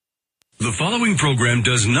The following program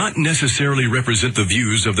does not necessarily represent the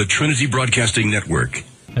views of the Trinity Broadcasting Network.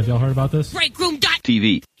 Have y'all heard about this?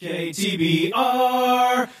 Breakroom.tv.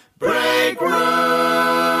 KTBR Break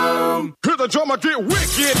Room. Hear the drummer get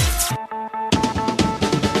wicked.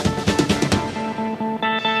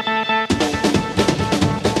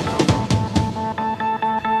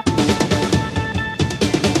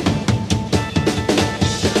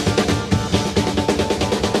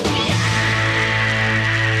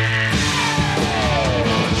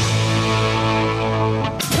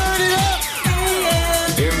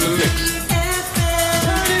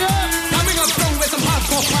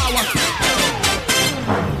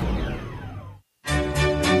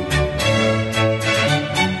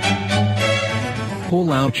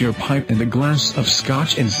 Pull out your pipe and a glass of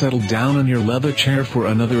scotch and settle down in your leather chair for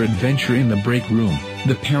another adventure in the Break Room,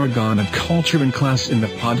 the paragon of culture and class in the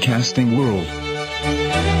podcasting world.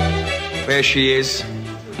 There she is,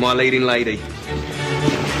 my leading lady.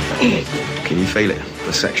 Can you feel it?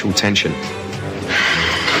 The sexual tension.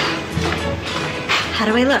 How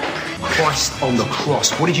do I look? Christ on the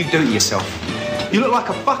cross, what did you do to yourself? You look like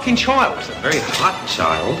a fucking child. A very hot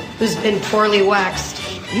child. Who's been poorly waxed?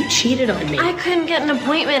 You cheated on me. I couldn't get an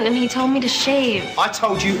appointment and he told me to shave. I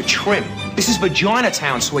told you to trim. This is Vagina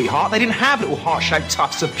Town, sweetheart. They didn't have little heart-shaped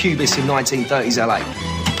tufts of pubis in 1930s LA.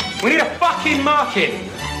 We need a fucking market.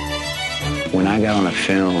 When I got on a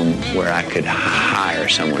film where I could hire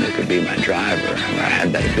someone who could be my driver, where I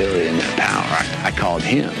had that ability and that power, I called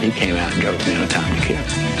him. He came out and drove me on a Time to Kill.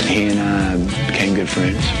 He and I became good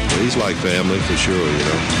friends. Well, he's like family for sure, you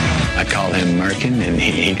know. I call him Merkin, and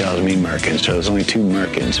he calls me Merkin. So there's only two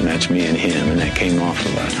Merkins, and that's me and him. And that came off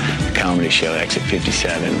of a comedy show, Exit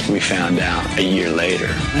 57. We found out a year later,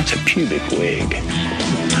 that's a pubic wig. And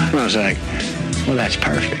I was like, well, that's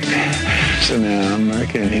perfect. So now I'm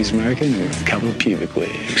Merkin, and he's Merkin, and a couple of pubic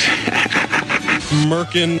wigs.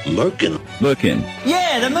 Merkin. Lurkin. Looking.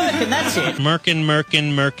 Yeah, the Merkin, that's it. Merkin.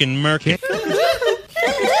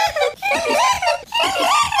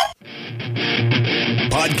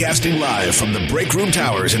 Podcasting live from the Break Room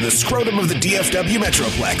Towers in the scrotum of the DFW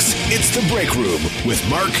Metroplex, it's The Break Room with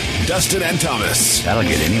Marc, Dustin, and Thomas. That'll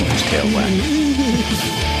get anyone's tail wet.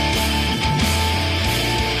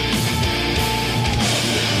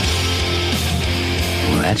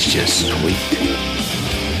 Well, that's just sweet.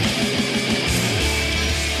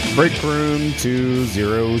 Break Room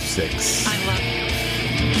 206. I love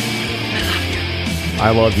you.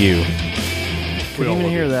 I love you. Couldn't even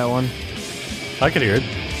hear that one. I could hear it.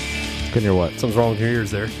 Couldn't hear what? Something's wrong with your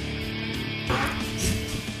ears there.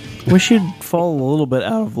 Wish you'd fall a little bit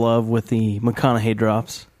out of love with the McConaughey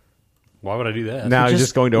drops. Why would I do that? Now you're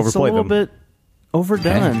just going to overplay them. It's a little bit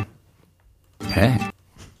overdone. Hey.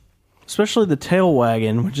 Especially the tail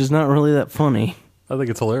wagging, which is not really that funny. I think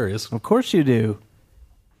it's hilarious. Of course you do.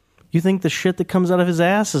 You think the shit that comes out of his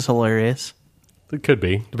ass is hilarious. It could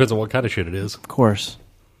be. Depends on what kind of shit it is. Of course.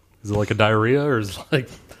 Is it like a diarrhea or is it like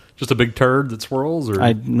just a big turd that swirls? Or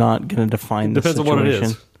I'm not going to define the situation. Depends on what it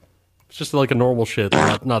is. It's just like a normal shit,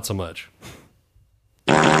 not so much.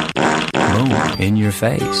 Oh, in your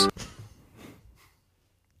face.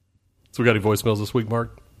 So we got any voicemails this week,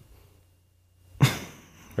 Mark?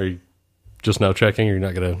 Are you just now checking? Or you're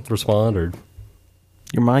not going to respond? Or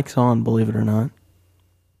your mic's on, believe it or not.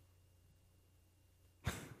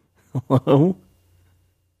 Hello?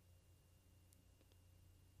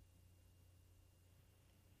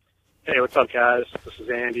 Hey, what's up, guys? This is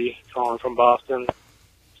Andy calling from Boston.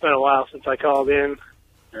 It's been a while since I called in,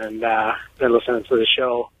 and been listening to the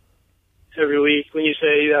show every week. When you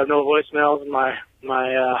say you have no voicemails, my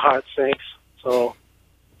heart sinks. So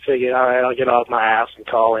figured, all right, I'll get off my ass and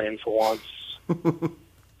call in for once.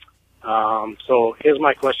 So here's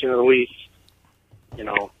my question of the week. You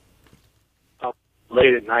know, up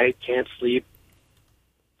late at night, can't sleep.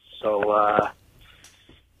 So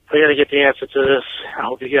I got to get the answer to this. I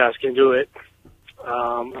hope you guys can do it.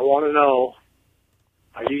 I want to know,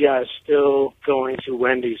 are you guys still going to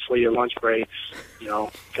Wendy's for your lunch breaks? You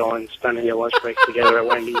know, spending your lunch breaks together at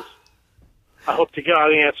Wendy's? I hope to God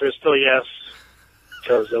the answer is still yes,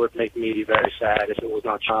 because it would make me very sad if it was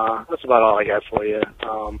not true. That's about all I got for you.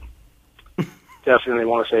 Definitely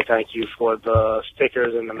want to say thank you for the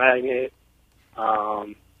stickers and the magnet.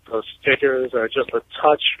 Those stickers are just a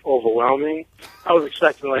touch overwhelming. I was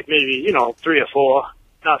expecting like maybe, 3 or 4,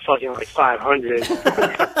 not fucking like 500.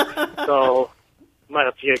 So might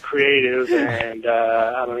have to get creative and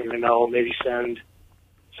I don't even know, maybe send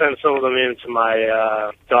some of them in to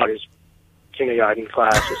my daughter's kindergarten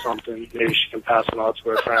class or something. Maybe she can pass them out to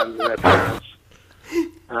her friends and their parents.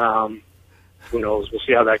 who knows? We'll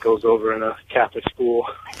see how that goes over in a Catholic school.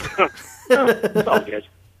 It's all good.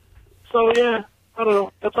 So, yeah, I don't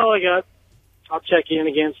know. That's all I got. I'll check in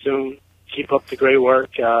again soon. Keep up the great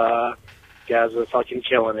work. You guys are fucking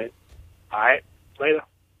killing it. All right, later.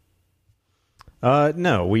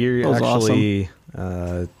 No, we actually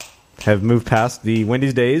have moved past the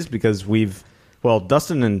Wendy's days because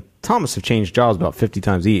Dustin and Thomas have changed jobs about 50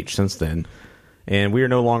 times each since then, and we are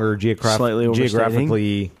no longer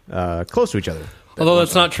geographically close to each other. Although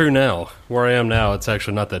that's not true now. Where I am now, it's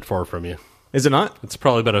actually not that far from you. Is it not? It's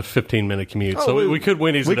probably about a 15-minute commute, so we could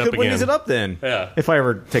Wendy's it up again. We could Wendy's it up then. Yeah. If I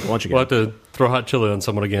ever take lunch again. We'll have to throw hot chili on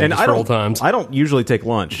someone again, and just for old times. I don't usually take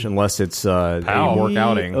lunch unless it's a work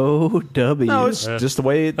outing. O-W. No, it's just the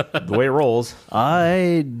way it rolls.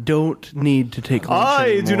 I don't need to take lunch I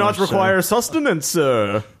anymore, do not require sustenance,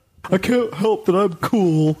 sir. I can't help that I'm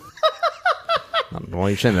cool. I don't know why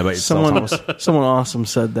you're saying that about yourself. Someone awesome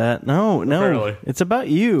said that. No, Apparently. it's about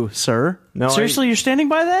you, sir. No, seriously, you're standing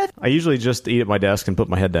by that? I usually just eat at my desk and put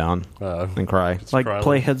my head down and cry. Like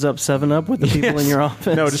play Heads Up 7-Up with the people in your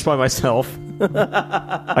office? No, just by myself.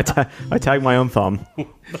 I tag my own thumb.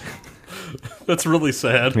 That's really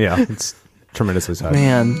sad. Yeah, it's tremendously sad.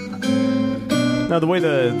 Man. No, the way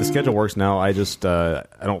the schedule works now, I just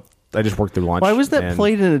work through lunch. Why was that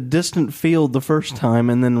played in a distant field the first time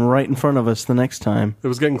and then right in front of us the next time? It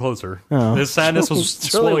was getting closer. Oh. His sadness was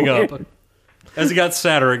It's really swelling up. weird. As he got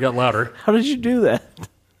sadder, it got louder. How did you do that?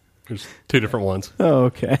 There's two different ones. Oh,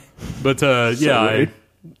 okay. But, I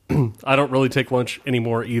don't really take lunch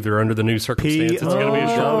anymore either under the new circumstance. It's going to be a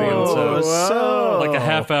short meal, so like a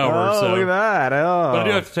half hour or so. Look at that. Oh. But I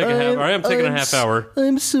do have to take I am taking a half hour.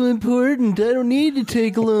 I'm so important. I don't need to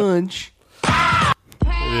take lunch.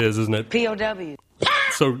 It is, isn't it? POW.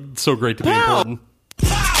 So great to be important.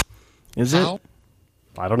 Is it?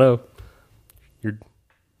 I don't know. You're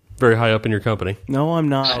very high up in your company. No, I'm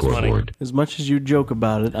not. How's money? As much as you joke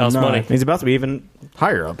about it, How's I'm not. money? He's about to be even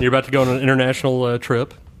higher up. You're about to go on an international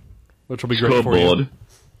trip, which will be great for you.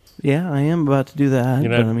 Yeah, I am about to do that. You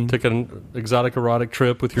know, take an exotic erotic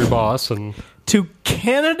trip with your boss, and to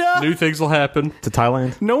Canada. New things will happen. To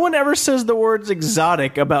Thailand. No one ever says the words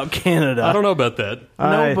exotic about Canada. I don't know about that.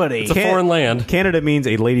 Nobody. It's a foreign land. Canada means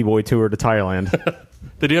a ladyboy tour to Thailand.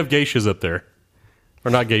 They do have geishas up there,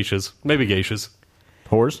 or not geishas? Maybe geishas.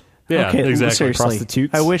 Whores. Yeah, okay, exactly. Seriously,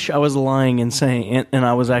 prostitutes. I wish I was lying and saying, and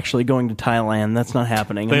I was actually going to Thailand. That's not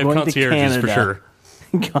happening. They I'm have going to concierges for Canada.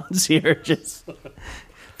 sure. Concierges.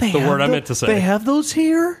 The word I meant to say. They have those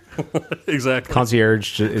here? Exactly.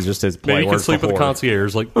 Concierge is just his polite Maybe you word can sleep for with a whore.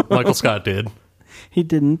 concierge like Michael Scott did. He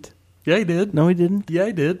didn't. Yeah, he did. No, he didn't. Yeah,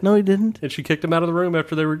 he did. No, he didn't. And she kicked him out of the room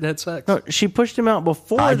after they had sex. No, she pushed him out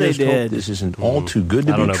before they did. This isn't all too good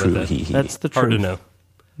to I don't be know true. about that. That's the truth. Hard to know.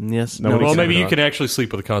 Yes. Nobody Well, can maybe know you that. could actually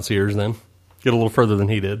sleep with a concierge then. Get a little further than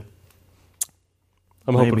he did.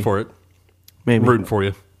 I'm hoping Maybe. for it. Maybe. I'm rooting for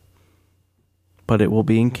you. But it will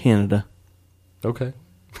be in Canada. Okay.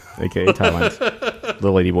 A.K.A. Thailand. The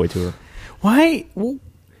ladyboy tour. Why?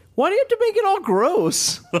 Why do you have to make it all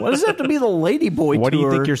gross? Why does it have to be the ladyboy Why do you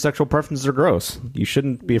tour? think your sexual preferences are gross? You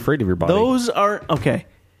shouldn't be afraid of your body. Those are... Okay.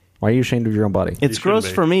 Why are you ashamed of your own body? It's gross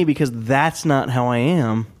for me because that's not how I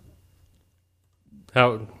am.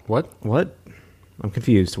 How? What? What? I'm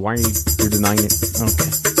confused. Why are you're denying it? Okay.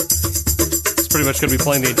 It's pretty much going to be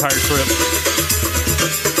playing the entire trip.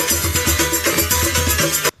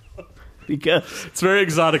 Because it's very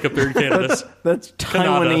exotic up there in Canada. That's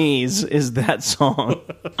Taiwanese, is that song.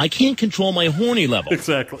 I can't control my horny level.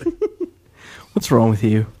 Exactly. What's wrong with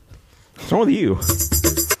you? What's wrong with you?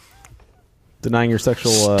 Denying your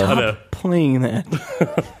sexual... Stop playing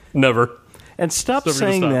that. Never. And stop Never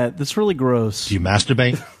gonna saying stop. that. That's really gross. Do you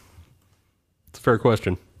masturbate? It's a fair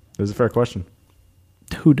question. It's a fair question.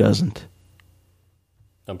 Who doesn't?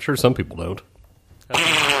 I'm sure some people don't. What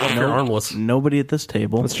if you're armless? Nobody at this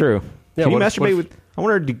table. That's true. Yeah, Can you what- masturbate what- with... I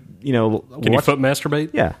wonder, can Can you foot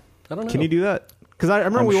masturbate? Yeah. I don't know. Can you do that? Because I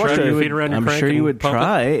remember I'm we watched sure you a... would, I'm sure you would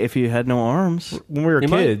try if you had no arms. When we were You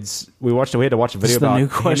might. kids, we had to watch a video It's the about new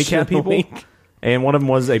question handicapped of the people. week. And one of them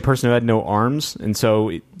was a person who had no arms, and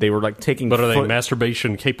so they were like taking. But are they foot-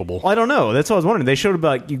 masturbation capable? I don't know. That's what I was wondering. They showed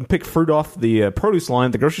about you can pick fruit off the produce line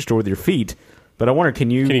at the grocery store with your feet, but I wonder, can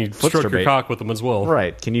you foot stroke your masturbate? cock with them as well?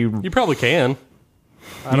 Right? Can you? You probably can.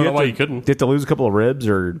 I don't know why you couldn't. Do you have to lose a couple of ribs,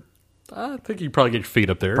 or I think you probably get your feet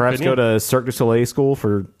up there. perhaps couldn't go you? to Cirque du Soleil school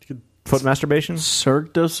for foot masturbation?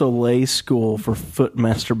 Cirque du Soleil school for foot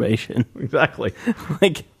masturbation. Exactly.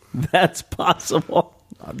 Like, that's possible.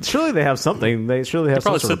 Surely they have something. They surely have You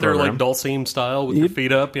probably some sort sit there of like program. Dulcine style with your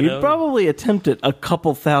feet up. You You'd know, probably attempt it a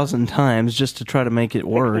couple thousand times just to try to make it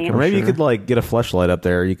work. Or maybe you could like get a fleshlight up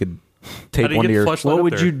there. You could tape one to your. What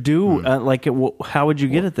would you do? How would you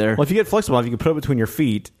get it there? Well, if you get flexible, if you can put it between your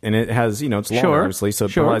feet, and it has, it's long, obviously, so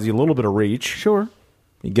it provides you a little bit of reach. Sure.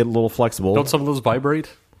 You get a little flexible. Don't some of those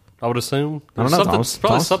vibrate? I would assume. I don't know, Thomas.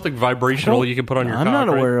 Probably something vibrational you can put on your cock. I'm not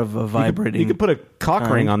right? aware of a vibrating. You could put a cock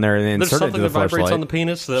ring on there and then There's insert it something to the that vibrates fleshlight. on the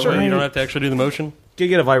penis, so that way you don't have to actually do the motion. You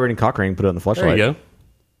get a vibrating cock ring, put it on the fleshlight. There you go.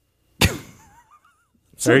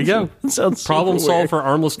 There you go. Sounds problem super solved weird. for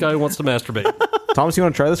armless guy who wants to masturbate. Thomas, you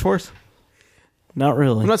want to try this for us? Not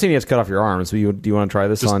really. I'm not saying you have to cut off your arms, but do you want to try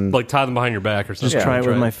this Just on? like tie them behind your back or something. Just try it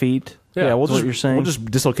with my feet. Yeah, Is what you're saying. We'll just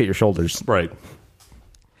dislocate your shoulders. Right.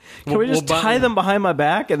 Can we just tie them behind my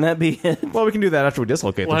back and that be it? Well, we can do that after we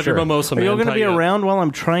dislocate We'll them. have your mimosa Are you man going to tie be you up. around while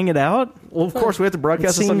I'm trying it out? Well, of course, we have to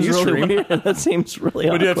broadcast this on That seems Ustream. really weird. That seems really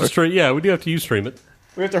We do have to awkward. we do have to Ustream it.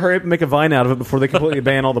 We have to hurry up and make a Vine out of it before they completely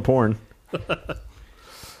ban all the porn.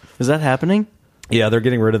 Is that happening? Yeah, they're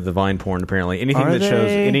getting rid of the Vine porn, apparently. Anything Are that shows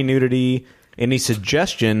they? any nudity, any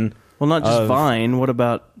suggestion. Well, not just of- Vine. What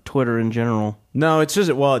about Twitter in general? No, it's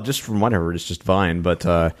just from whatever, it's just Vine. But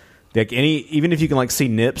even if you can see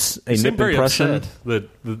nips, a They seem nip very impression. upset that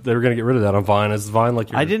they were going to get rid of that on Vine. Is Vine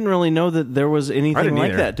like your... I didn't really know that there was anything didn't like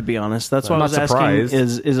either. that, to be honest. That's why I'm I was not surprised.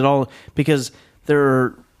 asking, is it all... Because there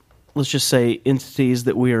are, let's just say, entities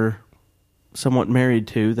that we are somewhat married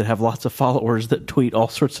to that have lots of followers that tweet all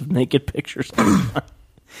sorts of naked pictures.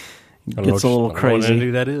 Gets a little What crazy.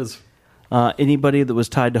 entity that is. Anybody that was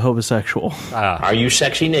tied to homosexual. Are you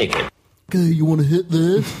sexy naked? Okay, you want to hit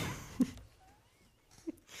this?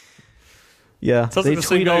 Yeah, Sounds They like the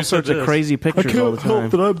same tweet guy all who said sorts of this. crazy pictures all the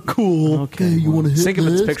time. I'm cool. Okay, you want to hit Think of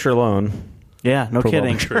its picture alone. Yeah, no Probably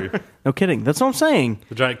kidding. True. No kidding. That's what I'm saying.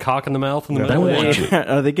 The giant cock in the mouth in the middle.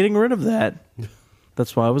 Are they getting rid of that?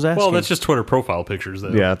 That's why I was asking. Well, that's just Twitter profile pictures, though.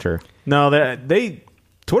 Yeah, true. No,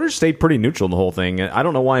 Twitter stayed pretty neutral in the whole thing. I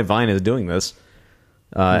don't know why Vine is doing this.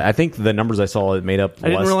 I think the numbers I saw it made up. I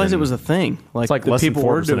didn't realize it was a thing. It's like the less than people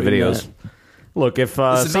were 4% of doing videos. that. Look, if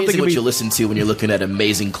It's something amazing can what be, you listen to when you're looking at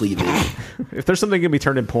amazing cleavage. if there's something can be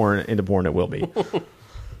turned into porn, it will be.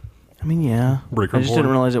 I mean, yeah. Break I just report.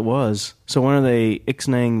 didn't realize it was. So when are they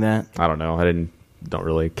ixnaying that? I don't know. Don't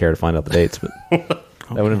really care to find out the dates, but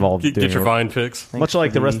that would involve Get doing your a- Vine fix. Much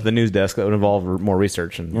like the rest of the news desk, that would involve more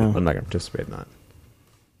research, and Yeah. I'm not going to participate in that.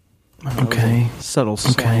 Okay. Subtle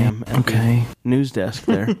slam. Okay. News desk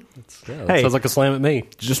there. Yeah, that Hey. sounds like a slam at me.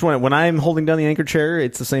 Just when I'm holding down the anchor chair,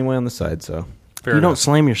 it's the same way on the side. So Fair You don't enough.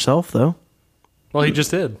 slam yourself, though. Well, he just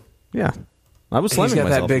did. yeah, I was He's slamming got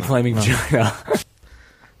myself. that big flaming vagina.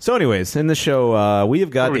 So, anyways, in the show, we have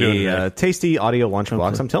got What are we doing a today? tasty audio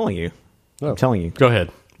lunchbox. I'm telling you. Oh. I'm telling you. Go ahead.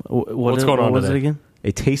 What's going on What was today? it again?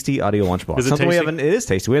 A tasty audio lunchbox. Is it something we tasty? haven't. It is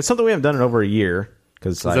tasty. We had something we haven't done in over a year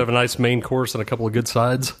because Does it have a nice main course and a couple of good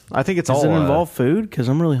sides? I think it's Does all. it involve food? Because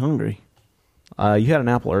I'm really hungry. You had an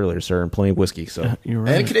apple earlier, sir, and plenty of whiskey. So You're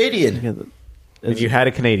right. And Canadian. if you had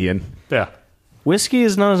a Canadian, Yeah. Whiskey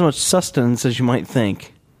is not as much sustenance as you might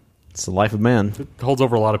think. it's the life of man. It holds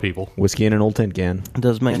over a lot of people. Whiskey in an old tin can. It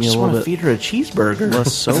does make I me a just little want to bit feed her a cheeseburger.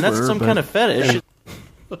 less sober. And that's some but- kind of fetish.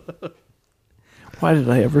 Why did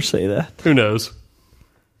I ever say that? Who knows?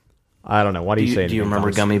 I don't know. Why do you say? Do you anything, remember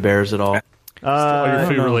Thomas? gummy bears at all? All your I don't know.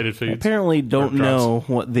 food-related foods. Apparently don't Pork chops. know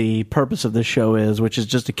what the purpose of this show is, which is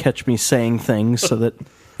just to catch me saying things so that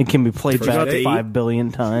it can be played Forgot back to eat. 5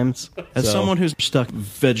 billion times. As So- someone who's stuck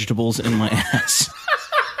vegetables in my ass.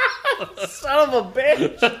 Son of a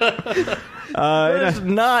bitch!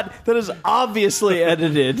 That is obviously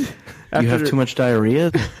edited. You have too much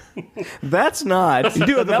diarrhea? That's not. You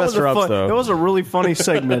do have the That best was a rubs, though. That was a really funny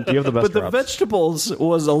segment. You have the best But the rubs. vegetables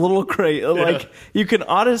was a little crazy. Like, you can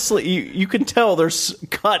honestly, you can tell there's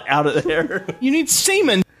cut out of there. You need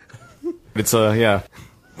semen. It's yeah.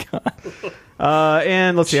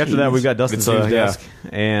 And let's see. After that, we've got Dustin's news desk,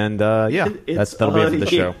 and that'll be it for the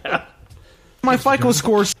show. My FICO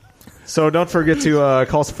scores. So don't forget to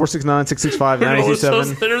call us at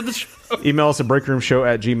 469-665-9227. Enter the show. Email us at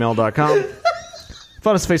breakroomshow@gmail.com.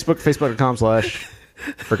 Find us on Facebook,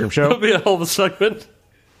 facebook.com/breakroomshow. That'll be a hell of a segment.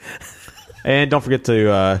 And don't forget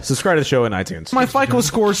to subscribe to the show in iTunes. My FICO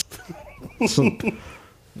scores.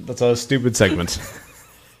 That's a stupid segment.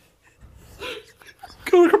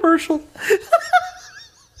 Go to commercial.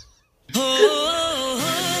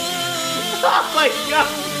 Oh my god!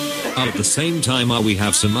 At the same time, we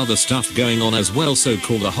have some other stuff going on as well, so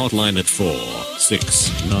call the hotline at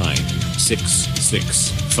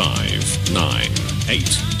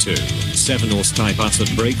 469-665-9827 or Skype us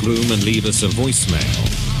at Break Room and leave us a voicemail.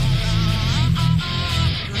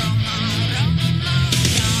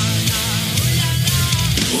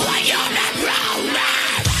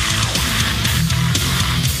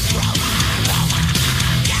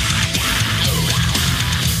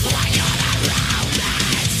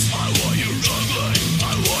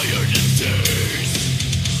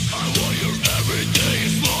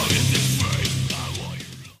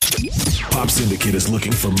 Syndicate is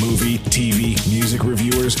looking for movie, TV, music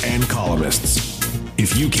reviewers, and columnists.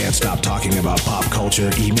 If you can't stop talking about pop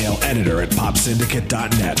culture, email editor at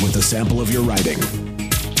popsyndicate.net with a sample of your writing.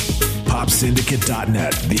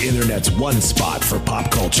 Popsyndicate.net, the internet's one spot for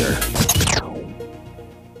pop culture.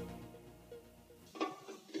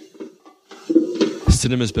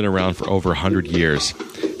 Cinema's been around for over 100 years.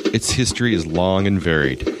 Its history is long and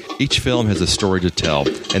varied. Each film has a story to tell,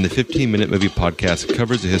 and the 15-Minute Movie Podcast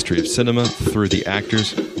covers the history of cinema through the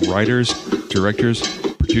actors, writers, directors,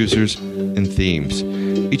 producers, and themes.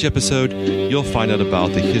 Each episode, you'll find out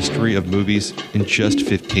about the history of movies in just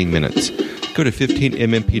 15 minutes. Go to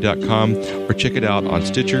 15mmp.com or check it out on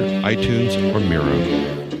Stitcher, iTunes, or Miro.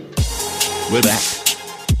 We're back.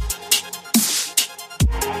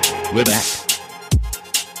 We're back.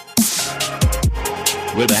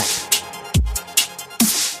 We're back.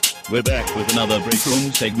 We're back with another break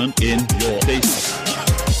room segment in your face.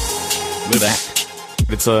 We're back.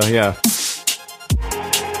 It's yeah.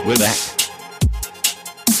 We're back.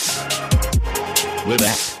 We're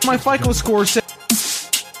back. My FICO score said.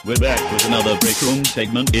 We're back with another break room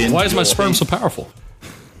segment in. Why is my your sperm face. so powerful?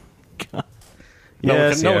 No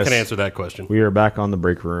one can answer that question. We are back on the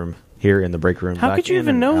break room, here in the break room. How back could you in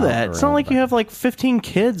even and know out that? It's not around like back. you have like 15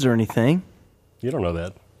 kids or anything. You don't know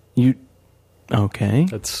that. You okay?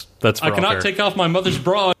 That's for I off cannot air. take off my mother's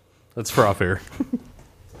bra. That's for off air.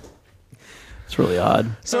 It's really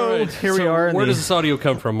odd. So All right, here we are. Where does this audio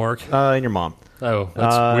come from, Mark? In your mom. Oh,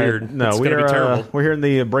 that's weird. No, it's we're gonna be terrible. we're here in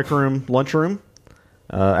the break room, lunchroom.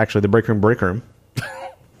 Actually, the break room.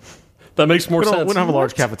 That makes more sense. We don't have a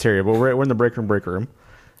large cafeteria, but we're in the break room.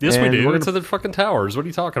 Yes, we And do. we're It's at the fucking towers. What are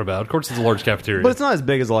you talking about? Of course, it's a large cafeteria. But it's not as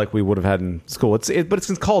big as like we would have had in school. But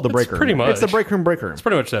it's called the break room. pretty much. It's the break room. It's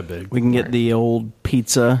pretty much that big. We can get the old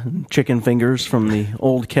pizza and chicken fingers from the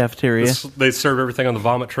old cafeteria. They serve everything on the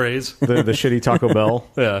vomit trays. The shitty Taco Bell.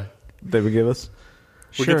 Yeah. They would give us.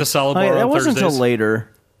 We get the salad bar That on wasn't Thursdays. until later.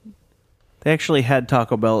 They actually had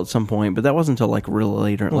Taco Bell at some point, but that wasn't until like really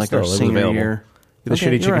later, Well, like still, our it was senior available. year. The Okay,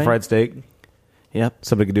 shitty you're chicken right. fried steak. Yep.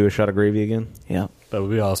 Somebody could do a shot of gravy again. Yep. That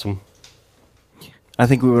would be awesome. I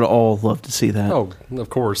think we would all love to see that. Oh, of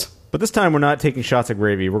course. But this time we're not taking shots of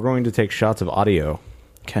gravy. We're going to take shots of audio.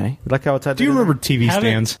 Okay. You like how it's had Do you remember TV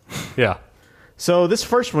stands? Yeah. So this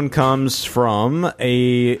first one comes from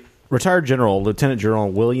a retired general, Lieutenant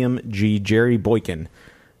General William G. Jerry Boykin,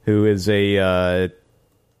 who is a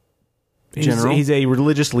General? He's a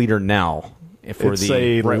religious leader now for It's the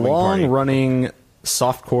a right-wing party. long-running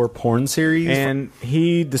softcore porn series. And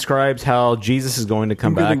he describes how Jesus is going to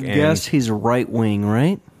come I'm back. gonna And guess he's right wing,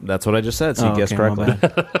 right? that's what I just said. So you Oh, guessed okay, my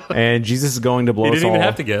correctly. And Jesus is going to blow You us didn't all even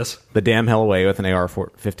have to guess. the damn hell away with an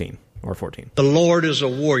AR-15 or 14. The Lord is a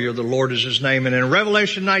warrior. The Lord is his name. And in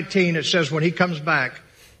Revelation 19, it says when he comes back,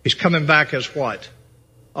 he's coming back as what?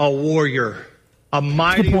 A warrior. A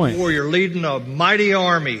mighty warrior leading a mighty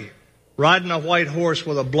army, riding a white horse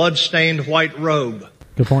with a blood-stained white robe.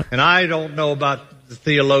 Good point. And I don't know about the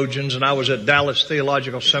theologians, and I was at Dallas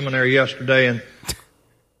Theological Seminary yesterday, and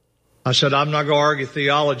I said, I'm not going to argue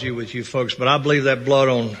theology with you folks, but I believe that blood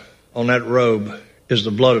on that robe is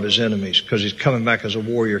the blood of his enemies, because he's coming back as a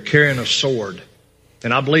warrior, carrying a sword.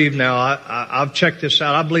 And I believe now, I've checked this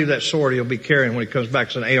out, I believe that sword he'll be carrying when he comes back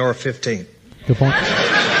is an AR-15. Good point.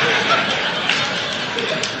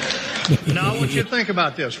 Now I want you to think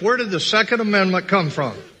about this. Where did the Second Amendment come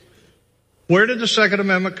from? Where did the Second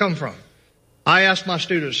Amendment come from? I asked my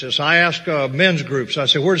students this. I asked men's groups. I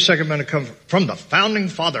said, where did the Second Amendment come from? From the Founding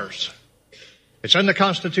Fathers. It's in the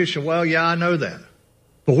Constitution. Well, yeah, I know that.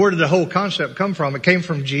 But where did the whole concept come from? It came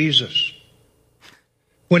from Jesus.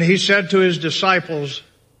 When he said to his disciples,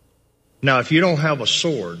 now if you don't have a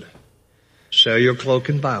sword, sell your cloak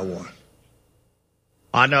and buy one.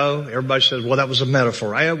 I know, everybody says, well, that was a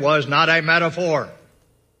metaphor. It was not a metaphor.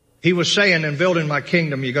 He was saying, in building my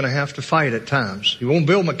kingdom, you're going to have to fight at times. You won't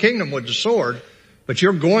build my kingdom with the sword, but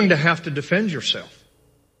you're going to have to defend yourself.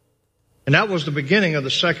 And that was the beginning of the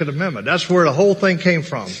Second Amendment. That's where the whole thing came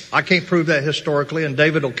from. I can't prove that historically, and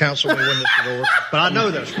David will counsel me when this is over, but I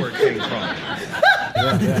know that's where it came from.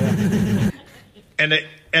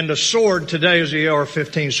 And the sword today is the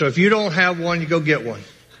AR-15, so if you don't have one, you go get one.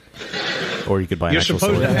 Or you could buy an You're actual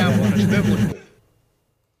supposed sword. to have one. It's biblical.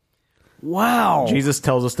 Wow. Jesus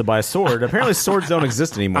tells us to buy a sword. Apparently swords don't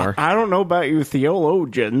exist anymore. I don't know about you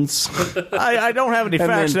theologians. I don't have any And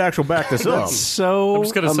facts then- to actually back this up. That's so I'm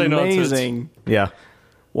just gonna say amazing. Yeah.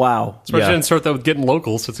 Wow. Especially Yeah. insert that with getting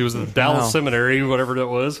local, since he was at the Dallas Wow. Seminary, whatever that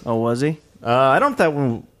was. Oh, was he? I don't know if that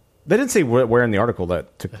one They didn't say where in the article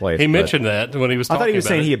that took place. He mentioned that when he was I talking thought he was about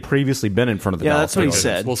saying it. he had previously been in front of the ballot. that's what he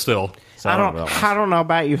said. Well, still. So I don't know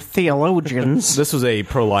about you theologians. This was a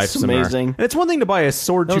pro-life It's seminar. amazing. And it's one thing to buy a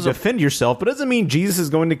sword to defend yourself, but it doesn't mean Jesus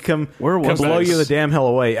is going to come blow you the damn hell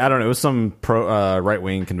away. I don't know. It was some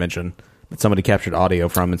right-wing convention that somebody captured audio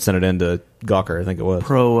from and sent it into Gawker, I think it was.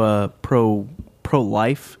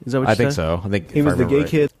 Pro-life? Is that what you I think said? so. I think He was the gay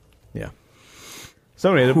kid. Yeah.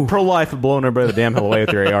 So anyway, the pro-life of blowing everybody the damn hell away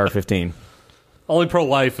with your AR-15. Only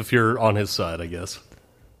pro-life if you're on his side, I guess.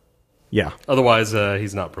 Yeah. Otherwise,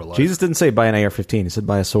 he's not pro-life. Jesus didn't say buy an AR-15. He said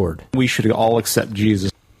buy a sword. We should all accept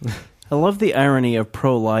Jesus. I love the irony of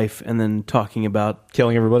pro-life and then talking about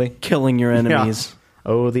killing everybody, killing your enemies.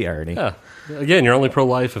 Yeah. Oh, the irony. Yeah. Again, you're only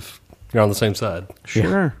pro-life if you're on the same side.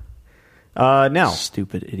 Sure. Now,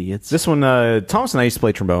 stupid idiots. This one, Thomas and I used to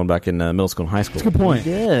play trombone back in middle school and high school. That's a good point.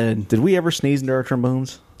 We did. Did we ever sneeze into our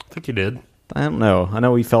trombones? I think you did. I don't know. I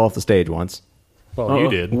know we fell off the stage once. Well, you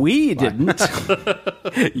did. We didn't.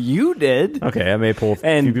 You did. Okay, I may pull a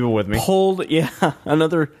few people with me. Pulled,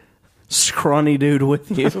 another scrawny dude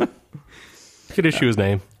with you. Could issue his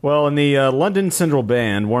name. Well, in the London Central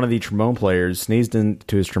Band, one of the trombone players sneezed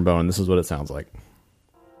into his trombone. This is what it sounds like.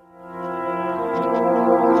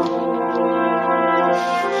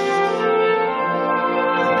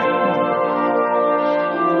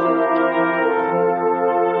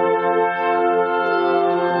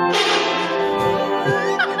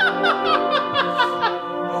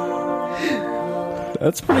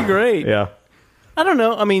 That's pretty great. Yeah. I don't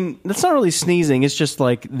know. I mean, that's not really sneezing. It's just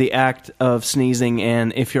like the act of sneezing,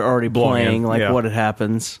 and if you're already playing, like what it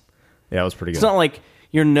happens. Yeah, it was pretty good. It's not like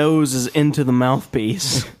your nose is into the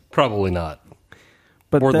mouthpiece. Probably not.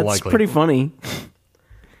 But More than that's likely. pretty funny.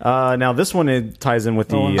 Now, this one it ties in with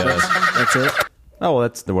the... That's it? Oh, well,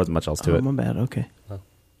 there wasn't much else to it. My bad. Okay.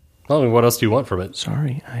 I mean, what else do you want from it?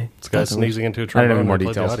 Sorry. This guy sneezing into a I didn't trombone. have more and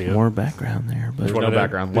played the details. audio. More background there. But There's no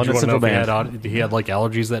background. Did you London want to know Central if he had like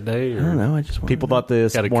allergies that day? Or? I don't know. I just People thought one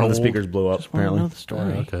of the cold? speakers blew up, Just wanna apparently. know the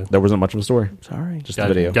story. Okay. There wasn't much of a story. Sorry. Just the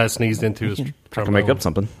video. Guy sneezed into his I trombone. can make up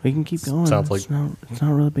something. We can keep going. Sounds it's not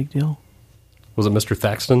really a big deal. Was it Mr.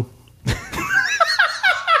 Thaxton?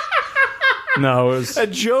 No, it was... A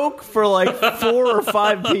joke for like 4 or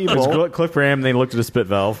 5 It people. was Cliff Graham, and they looked at a spit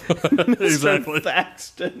valve. Exactly.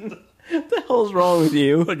 Thaxton. What the hell's wrong with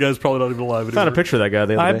you? That guy's probably not even alive anymore. Found a picture of that guy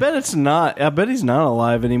the other I day. bet it's not. I bet he's not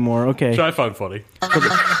alive anymore. Okay. Which I find funny.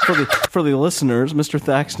 For the listeners, Mr.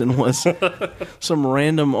 Thaxton was some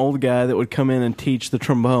random old guy that would come in and teach the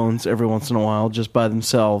trombones every once in a while just by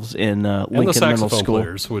themselves in And the Lincoln Middle saxophone School.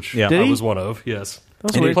 players, which Yeah. Did I he? was one of, yes.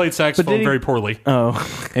 That's And he weird. played But saxophone did he- very poorly. Oh.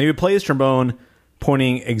 And he would play his trombone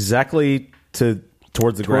pointing exactly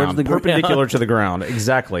towards the ground, perpendicular to the ground.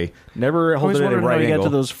 Exactly. Never I hold always it at a wondered how right he got angle. to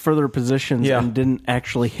those further positions and didn't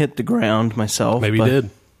actually hit the ground myself. Maybe he but did.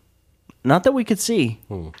 Not that we could see.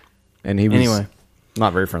 And he was Anyway.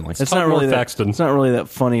 not very friendly. It's not really Thaxton. It's not really that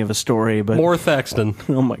funny of a story, but More Thaxton.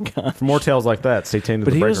 oh my god! For more tales like that, stay tuned to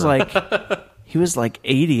But the he break was room. like, he was like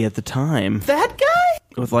 80 at the time. That guy?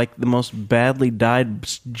 With like the most badly dyed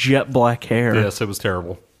jet black hair. Yes, it was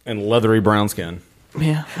terrible. And leathery brown skin.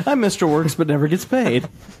 Yeah, I'm Mr. Works, but never gets paid.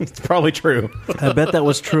 It's probably true. I bet that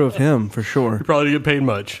was true of him for sure. He probably didn't get paid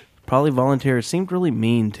much. Probably volunteer. Seemed really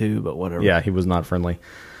mean too, but whatever. Yeah, he was not friendly.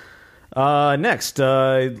 Next,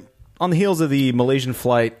 on the heels of the Malaysian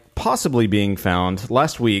flight possibly being found,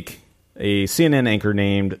 last week, a CNN anchor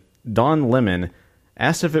named Don Lemon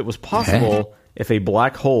asked if it was possible if a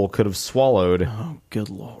black hole could have swallowed good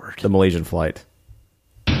Lord. the Malaysian flight.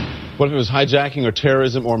 What if it was hijacking or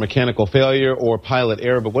terrorism or mechanical failure or pilot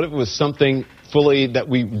error? But what if it was something fully that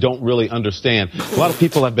we don't really understand? A lot of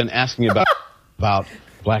people have been asking about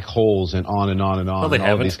black holes and on and on and on. No, they and all of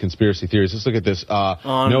haven't. these conspiracy theories. Let's look at this.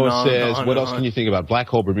 Noah says, what else can you think about? Black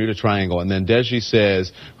hole, Bermuda Triangle. And then Deji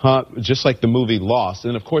says, just like the movie Lost.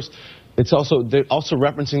 And of course, they're also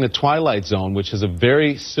referencing the Twilight Zone, which has a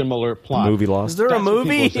very similar plot. Movie Lost. Is there a That's what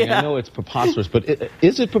movie? people are saying. I know it's preposterous, but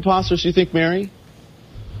is it preposterous, you think, Mary?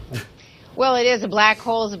 Well, it is. A black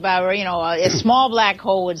hole is about, a small black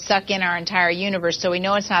hole would suck in our entire universe, so we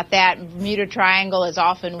know it's not that. Bermuda Triangle is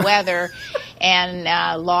often weather, and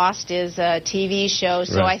Lost is a TV show.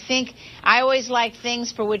 So Right. I think I always like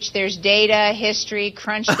things for which there's data, history,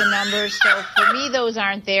 crunch the numbers. So for me, those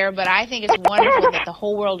aren't there, but I think it's wonderful that the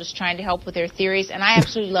whole world is trying to help with their theories, and I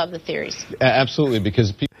absolutely love the theories. Absolutely,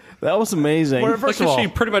 because people... That was amazing. Well, first of all, she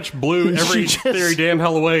pretty much blew every She just- theory damn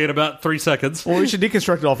hell away in about 3 seconds. Well, we should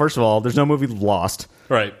deconstruct it all. First of all, there's no movie Lost.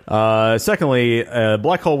 Right. Secondly, a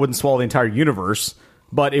black hole wouldn't swallow the entire universe,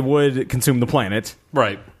 but it would consume the planet.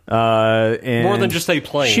 Right. And more than just a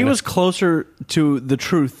plane. She was closer to the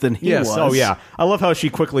truth than he was. Oh, yeah. I love how she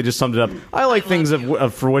quickly just summed it up. I like things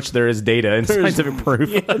for which there is data and scientific proof.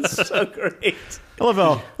 Yeah, it's so great. I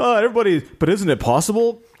love how everybody. But isn't it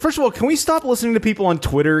possible? First of all, can we stop listening to people on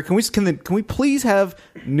Twitter? Can we please have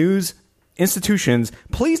news institutions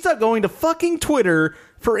please stop going to fucking Twitter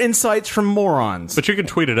for insights from morons? But you can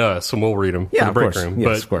tweet at us and we'll read them. Yeah, in the break of course. room. Yes,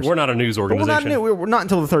 but of course. we're not a news But organization. we're not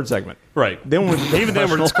until the third segment. Right. Then Even then,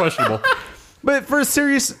 we're just questionable. But for a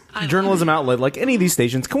serious journalism outlet like any of these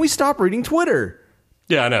stations, can we stop reading Twitter?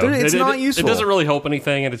 Yeah, I know. It's not useful. It doesn't really help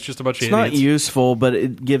anything, and it's just a bunch of It's not idiots. useful, but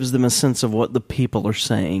it gives them a sense of what the people are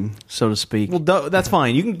saying, so to speak. Well, that's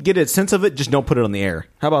fine. You can get a sense of it, just don't put it on the air.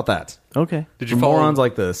 How about that? Okay. Did you For follow morons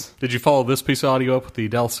like this? Did you follow this piece of audio up with the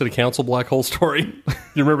Dallas City Council black hole story?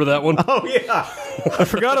 You remember that one? Oh, yeah. I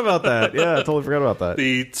forgot about that. Yeah, I totally forgot about that.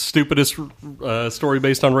 The stupidest story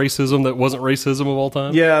based on racism that wasn't racism of all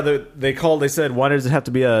time? Yeah, they said, why does it have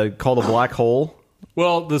to be called a black hole?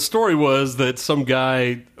 Well, the story was that some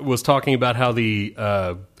guy was talking about how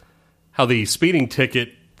the speeding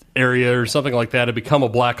ticket area or something like that had become a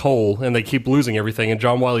black hole, and they keep losing everything. And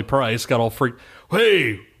John Wiley Price got all freaked.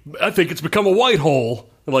 Hey, I think it's become a white hole.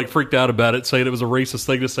 And like freaked out about it, saying it was a racist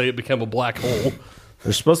thing to say it became a black hole.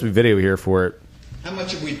 There's supposed to be video here for it. How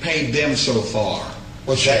much have we paid them so far?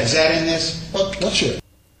 What's that? Is that in this? What's it?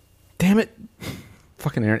 Damn it.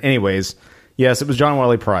 Fucking Aaron. Anyways, yes, it was John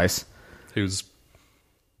Wiley Price. Who's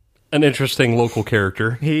an interesting local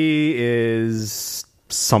character. He is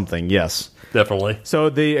something, yes. Definitely. So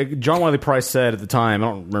the John Wiley Price said at the time, I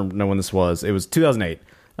don't know when this was, it was 2008,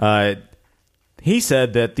 he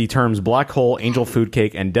said that the terms black hole, angel food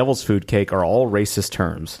cake, and devil's food cake are all racist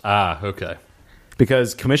terms. Ah, okay.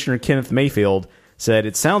 Because Commissioner Kenneth Mayfield said,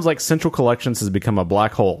 it sounds like Central Collections has become a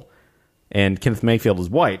black hole. And Kenneth Mayfield is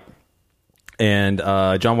white. And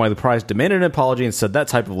John Wiley Price demanded an apology and said that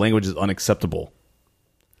type of language is unacceptable.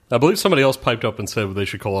 I believe somebody else piped up and said they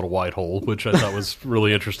should call it a white hole, which I thought was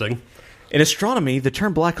really interesting. In astronomy, the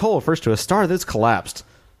term black hole refers to a star that's collapsed.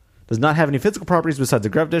 Does not have any physical properties besides a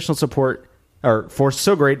gravitational support or force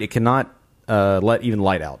so great it cannot let even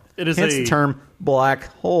light out. It is hence the term black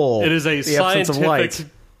hole. It is a the absence of light.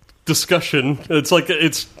 scientific discussion. It's like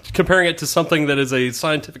it's comparing it to something that is a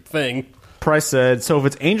scientific thing. Price said, so if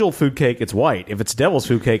it's angel food cake, it's white. If it's devil's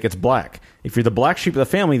food cake, it's black. If you're the black sheep of the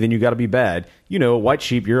family, then you got to be bad. You know, white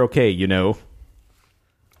sheep, you're okay, you know.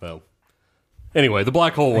 Well, anyway, the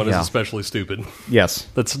black hole one is Yeah. especially stupid. Yes.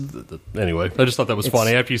 Anyway, I just thought that was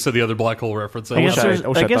funny after you said the other black hole reference. I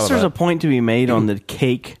guess there's a point to be made on the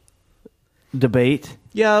cake debate.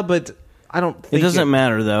 Yeah, but I don't It think doesn't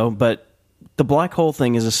matter, though, but the black hole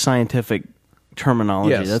thing is a scientific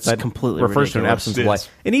terminology. Yes, That's that completely refers to an ridiculous. absence of light.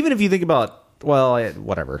 And even if you think about,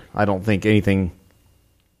 whatever. I don't think anything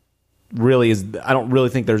really is. I don't really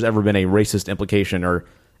think there's ever been a racist implication, or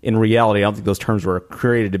in reality, I don't think those terms were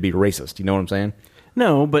created to be racist. You know what I'm saying?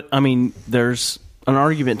 No, but I mean, there's an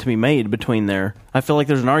argument to be made between there. I feel like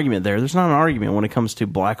there's an argument there. There's not an argument when it comes to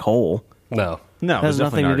black hole. No. It has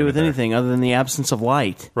nothing to do with anything other than the absence of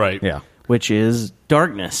light. Right. Yeah. Which is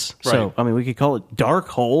darkness. So, Right. I mean, we could call it dark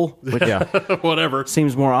hole, which whatever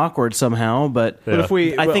seems more awkward somehow. But if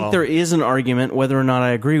we- I think well- there is an argument, whether or not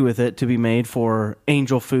I agree with it, to be made for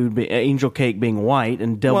angel cake being white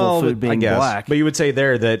and devil food being black. But you would say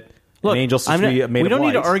there that Look, an angel's supposed to be made we of don't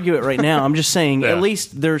need to light. argue it right now. I'm just saying, Yeah. at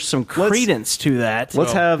least there's some credence to that.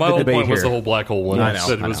 Let's have my the whole debate point was here. the whole black hole one. I know,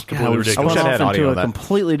 Said it I was know. completely I ridiculous. went I had off audio into of a that.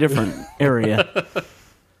 completely different area.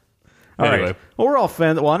 All Anyway. right. Well, we're all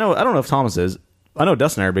fans. Well, I don't know if Thomas is. I know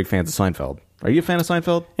Dustin and I are big fans of Seinfeld. Are you a fan of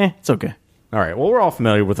Seinfeld? It's okay. All right. Well, we're all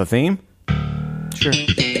familiar with the theme. Sure.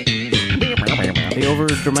 The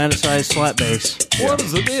over-dramatized slap bass. What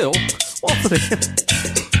is the deal? What's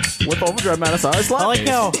the with over-dramatized slap I like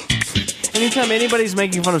how anytime anybody's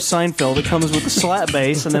making fun of Seinfeld, it comes with a slap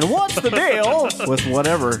bass, and then what's the deal with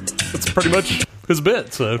whatever. It's pretty much his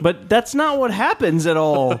bit. So, But that's not what happens at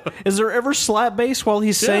all. Is there ever slap bass while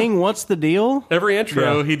he's saying what's the deal? every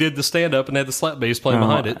intro Yeah. he did the stand up and had the slap bass playing No,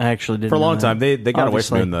 behind it. I actually didn't For a long know time. that. They got away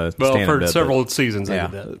from Obviously. doing the Well, stand-up for bit, but- several seasons Yeah.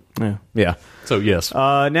 they did that. Yeah. Yeah. So yes,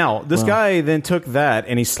 Now, this guy then took that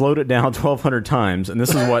and he slowed it down 1,200 times, and this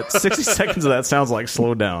is what 60 seconds of that sounds like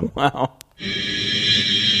slowed down. Wow.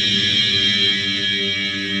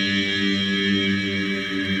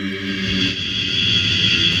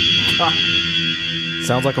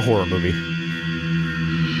 Sounds like a horror movie.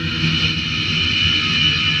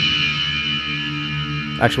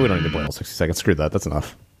 Actually, we don't need to play all 60 seconds. Screw that. That's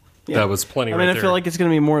enough. that was plenty. I mean, right I there. feel like it's going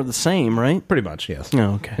to be more of the same, right? Pretty much, yes.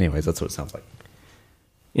 Oh, okay. Anyways, that's what it sounds like.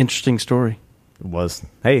 Interesting story. It was.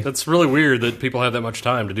 Hey, That's really weird that people have that much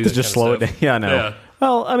time to do that. just kind slow of it stuff. down. Yeah, I know. Yeah.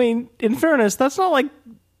 Well, I mean, in fairness, that's not like.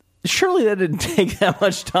 Surely that didn't take that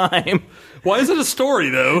much time. Why is it a story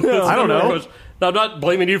though? I don't know. I'm not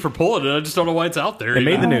blaming you for pulling it. I just don't know why it's out there. It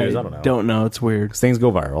made the know? news. I don't know. Don't know. It's weird. Things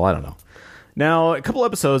go viral. I don't know. Now, a couple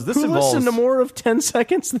episodes. This Who involves. listened to more of 10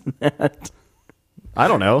 seconds than that? I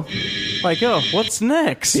don't know. Like, oh, what's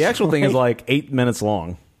next? The actual thing is like 8 minutes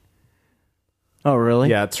long. Oh, really?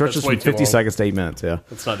 Yeah, it stretches That's way from too 50 long. seconds to 8 minutes. Yeah.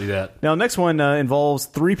 Let's not do that. Now, next one involves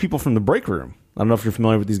 3 people from the break room. I don't know if you're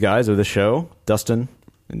familiar with these guys or this show. Dustin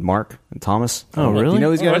and Marc and Thomas. Oh, really? Do you know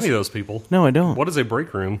these I don't know guys? any of those people. No, I don't. What is a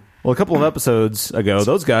break room? Well, a couple of episodes ago,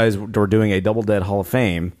 those guys were doing a Double Dead Hall of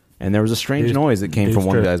Fame, and there was a strange noise that came from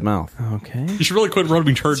one guy's mouth. Okay. You should really quit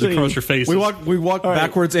rubbing turds across your face. We walk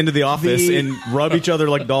backwards into the office and rub each other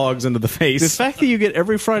like dogs into the face. The fact that you get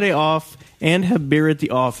every Friday off and have beer at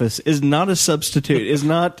the office is not a substitute.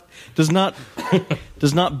 Does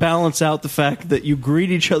not balance out the fact that you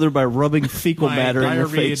greet each other by rubbing fecal matter in your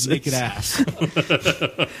faces. Naked ass.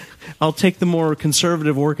 I'll take the more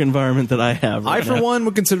conservative work environment that I have. I, for one,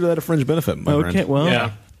 would consider that a fringe benefit. My Okay, friend. well,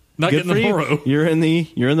 Yeah. Not good getting for the you. Moro. You're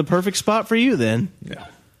in the perfect spot for you then. Yeah.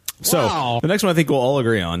 So the next one I think we'll all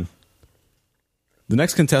agree on. The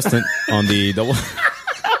next contestant on the double.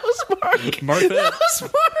 Mark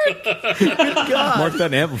that. Good God. Mark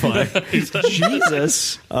that and amplify.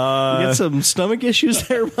 Jesus. You got some stomach issues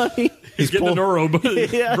there, buddy? He's getting a neuro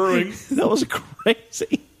Yeah. brewing. That was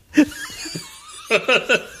crazy.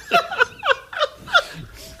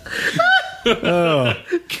 Oh.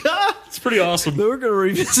 God. It's pretty awesome. We're going to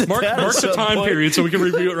revisit Mark that at the some time point. period so we can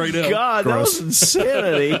review it right now. God, Gross. that was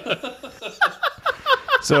insanity.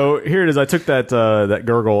 So here it is. I took that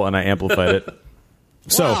gurgle and I amplified it.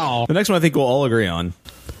 So the next one I think we'll all agree on.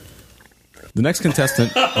 The next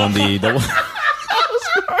contestant on the double.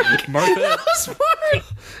 Mark that.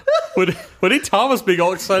 When he Thomas being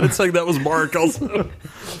all excited saying that was Mark also.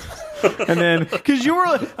 And then Because you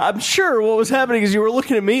were, I'm sure what was happening is you were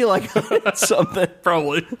looking at me like something.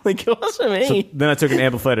 Probably. Like it wasn't me. then I took and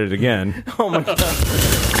amplified it again. Oh my God.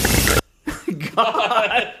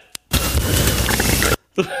 God.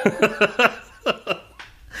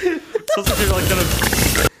 Sounds like you're like kind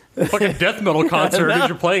of fucking death metal concert as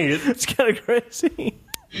you're playing it. It's kind of crazy.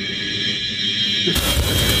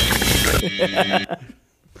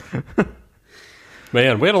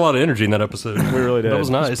 Man, we had a lot of energy in that episode. We really did. That was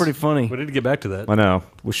nice. It's pretty funny. We need to get back to that. I know.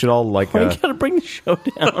 We should all like. Why you got to bring the show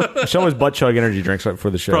down? We should always butt chug energy drinks right before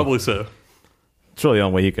the show. Probably so. It's really the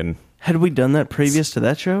only way you can. Had we done that previous to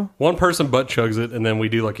that show? One person butt chugs it, and then we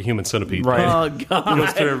do like a human centipede. Right. Oh, It goes God.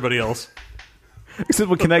 to everybody else. Except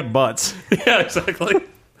we connect butts. Yeah, exactly.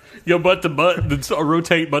 You go butt to butt, then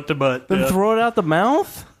rotate butt to butt. Then Yeah. throw it out the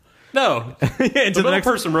mouth? No. Into the next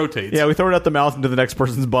person rotates. Yeah, we throw it out the mouth into the next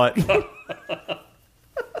person's butt.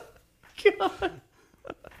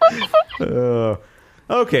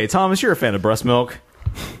 Okay, Thomas, you're a fan of breast milk.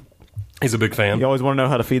 He's a big fan. You always want to know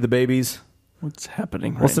how to feed the babies. What's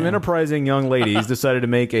happening Well, right some now? enterprising young ladies decided to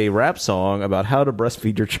make a rap song about how to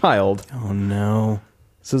breastfeed your child. Oh, no.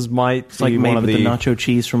 This is might It's like be made one of with the. the nacho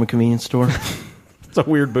cheese from a convenience store. It's a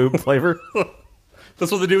weird boob flavor.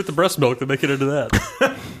 That's what they do with the breast milk. They make it into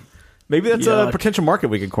that. Maybe that's Yuck. a potential market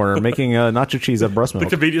we could corner, making nacho cheese out of breast The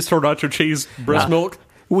milk. convenience store nacho cheese breast milk.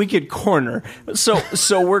 We could corner. So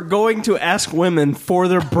we're going to ask women for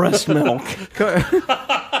their breast milk.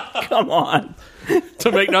 Come on.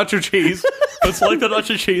 To make nacho cheese. It's like the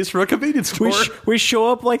nacho cheese from a convenience store. We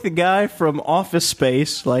show up like the guy from Office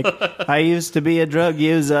Space. Like, I used to be a drug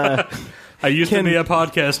user. I used to be a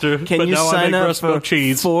podcaster, Can but you now I sign make up breast for milk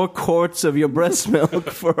cheese. 4 quarts of your breast milk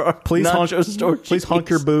for our Please honk, nacho store please cheese? honk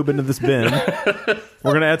your boob into this bin.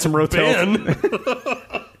 We're gonna add some Rotel.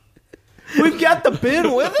 Ben. We've got the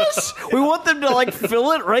bin with us? We want them to, like,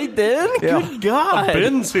 fill it right then? Yeah. Good God.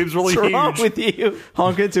 Ben seems really What's wrong huge. with you?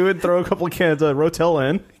 Honk into it, throw a couple of cans of Rotel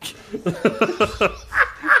in.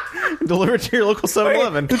 Deliver it to your local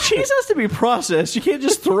 7-Eleven. The cheese has to be processed. You can't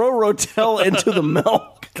just throw Rotel into the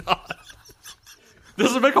milk. God.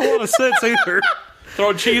 Doesn't make a lot of sense either.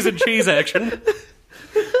 Throwing cheese and cheese action.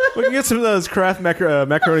 We can get some of those Kraft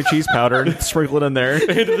macaroni cheese powder and sprinkle it in there.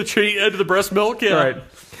 Into the breast milk, yeah. All right.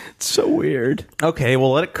 It's so weird. Okay,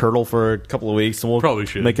 we'll let it curdle for a couple of weeks, and we'll Probably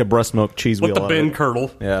should. make a breast milk cheese Let wheel the out of Ben it.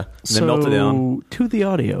 curdle. Yeah, and then melt it down. To the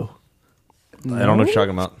audio. I don't know what you're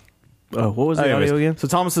talking about. Oh, what was the Anyways, audio again? So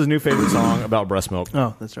Thomas's new favorite song about breast milk.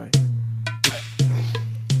 Oh, that's right.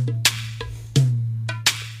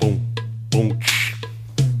 Boom. Boom.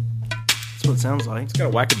 That's what it sounds like. It's got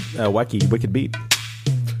a wacky, wicked beat.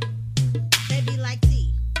 Baby like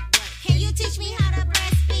tea. Can you teach me how to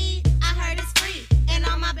breastfeed? I heard it's free.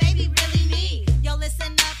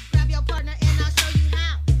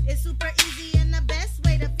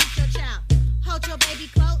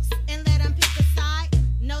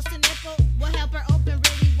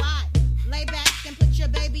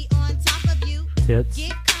 hits.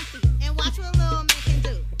 Get comfy and watch what little man can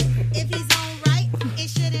do. If he's on right, it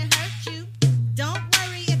shouldn't hurt you. Don't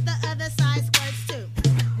worry if the other side squirts too.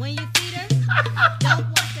 When you feed her, don't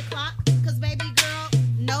watch the clock, cause baby girl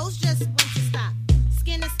knows just when to stop.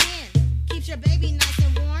 Skin to skin keeps your baby nice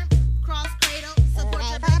and warm. Cross cradle, support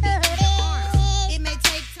your baby in your arms. It may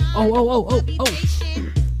take time. But be patient.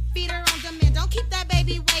 Feed her on demand. Don't keep that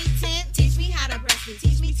baby waiting. Teach me how to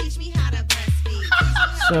breastfeed. Teach me how to breastfeed.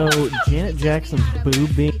 So Janet Jackson's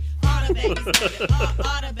boob being. All the babies love it.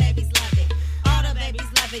 All the babies love it. All the babies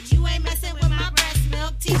love it. You ain't messing with my breast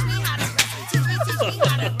milk. Teach me how to breastfeed. Teach me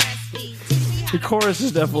how to breastfeed. Teach me how The chorus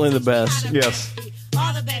is definitely the best. Yes.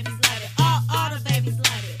 all the babies love it. All the babies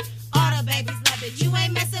love it. All the babies love it. You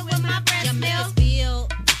ain't messing with my breast milk.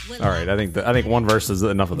 All right, I think one verse is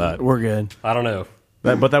enough of that. We're good. I don't know.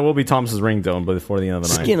 But that will be Thomas's ringtone before the end of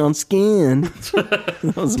the night. Skin on skin.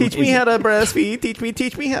 Teach me how to breastfeed. Teach me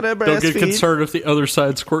how to breastfeed. Don't get concerned if the other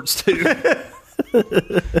side squirts too.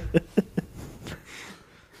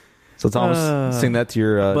 So Thomas, sing that to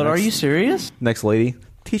your. But are you serious? Next lady.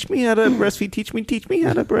 Teach me how to breastfeed. Teach me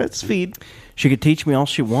how to breastfeed. She could teach me all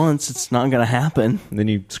she wants. It's not going to happen. And then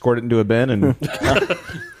you squirt it into a bin and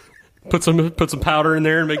put some powder in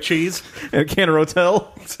there and make cheese. And a can of Rotel.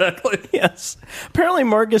 Exactly. Yes. Apparently,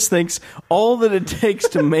 Marcus thinks all that it takes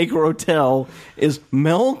to make Rotel is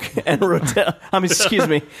milk and Rotel. Excuse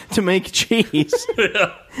me, to make cheese.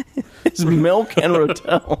 Yeah. It's milk and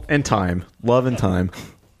Rotel. And time. Love and time.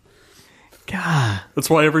 God. That's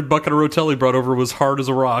why every bucket of Rotel he brought over was hard as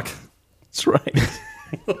a rock. That's right.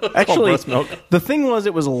 Actually, breast milk. The thing was,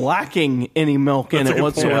 it was lacking any milk in That's a it good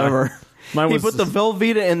whatsoever. point. Mine He put the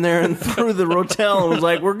Velveeta in there and threw the Rotel and was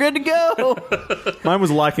like, we're good to go. Mine was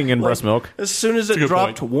lacking in breast milk. As soon as it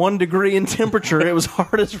dropped 1 degree in temperature, it was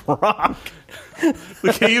hard as rock.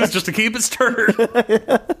 The key was just to keep it stirred.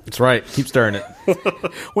 That's right. Keep stirring it.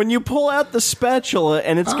 When you pull out the spatula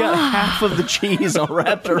and it's got half of the cheese all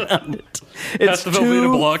wrapped around it, it's Half the Velveeta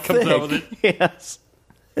too block comes thick. out with it. Yes.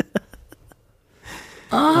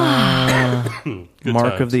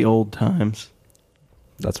 Mark times. of the old times.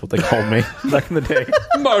 That's what they called me back in the day.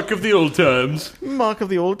 Mark of the old times. Mark of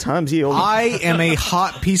the old times, ye old. I am a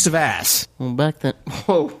hot piece of ass. Well, back then.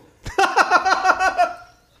 Whoa.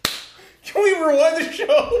 Can we rewind the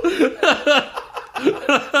show?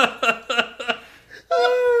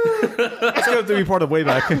 Let's go to be part of the way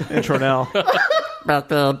back intro now. Back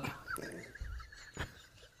then.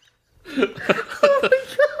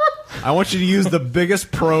 I want you to use the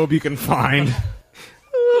biggest probe you can find.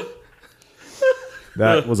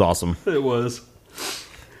 That was awesome. It was.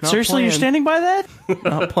 Seriously, you're standing by that?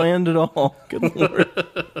 Not planned at all. Good Lord.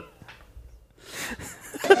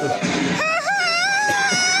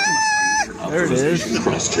 There it is.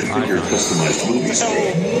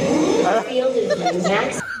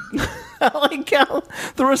 I like how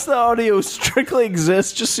the rest of the audio strictly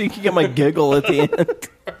exists just so you can get my giggle at the end.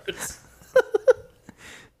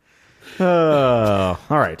 All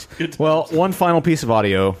right. Well, one final piece of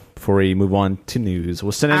audio before we move on to news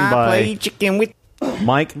was sent in by chicken with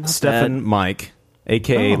Mike Stefan Mike,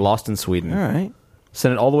 a.k.a. Lost in Sweden. All right.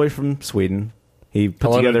 Sent it all the way from Sweden. He put How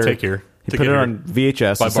long did it together. take here He to put get it here? on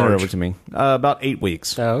VHS By and sent it barge? over to me. About 8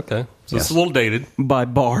 weeks. Oh, okay. So Yes. it's a little dated. By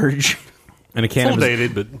barge. And a It's a can little of his,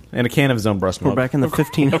 dated, but and a can of his own breast We're milk. back in the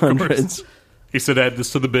 1500s. he said add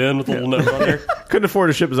this to the bin with a little note on there. Couldn't afford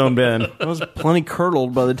to ship his own bin. I was plenty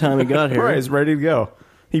curdled by the time he got here. Right, he's ready to go.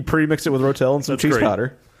 He pre-mixed it with Rotel and some That's cheese great.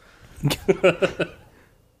 powder.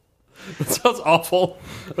 That sounds awful.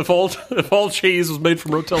 If all cheese was made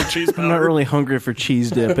from Rotel cheese powder. I'm not really hungry for cheese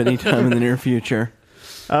dip anytime in the near future.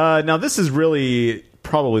 Now, this is really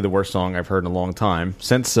probably the worst song I've heard in a long time.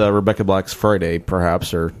 Since Rebecca Black's Friday,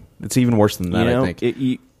 perhaps, or it's even worse than that, I think.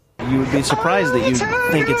 You would be surprised that you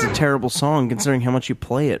think it's a terrible song considering how much you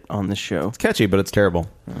play it on this show. It's catchy, but it's terrible.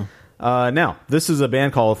 Now, this is a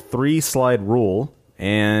band called 3 Slide Rule,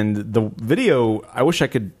 and the video, I wish I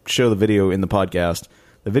could show the video in the podcast.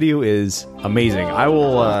 The video is amazing.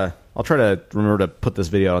 I'll try to remember to put this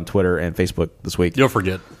video on Twitter and Facebook this week. You'll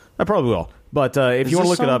forget. I probably will. But if you want to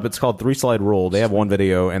look it up, it's called 3 Slide Rule. They have one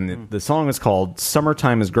video, and the song is called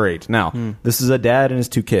Summertime is Great. Now, this is a dad and his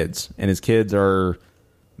 2 kids, and his kids are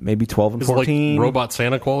maybe 12 and Is it 14. like Robot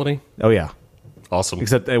Santa quality? Oh, yeah. Awesome.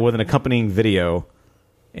 Except with an accompanying video.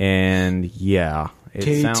 And, yeah.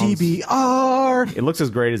 It sounds... KTBR. It looks as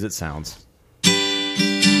great as it sounds. Hey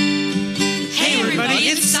everybody,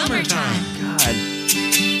 it's summertime. God.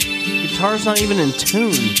 Guitar's not even in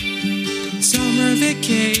tune. Summer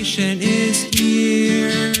vacation is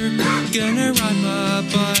here. Gonna ride my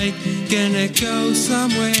bike, gonna go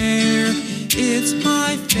somewhere. It's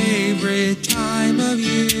my favorite time of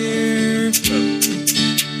year.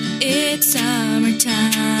 It's summertime,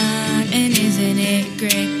 and isn't it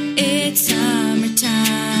great? It's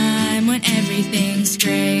summertime when everything's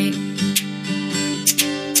great.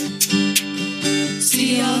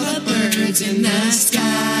 See all the birds in the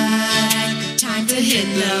sky. Time to hit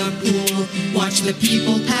the pool. Watch the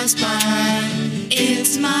people pass by.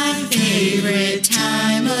 It's my favorite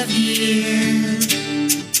time of year.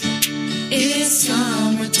 It's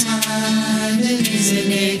summertime, and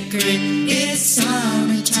isn't it great? It's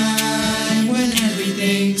summertime when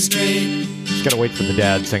everything's great. Just gotta wait for the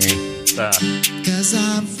dad singing. Cause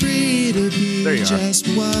I'm free to be just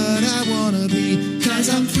what I wanna be. Cause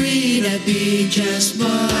I'm free to be just what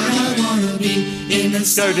I wanna be. In the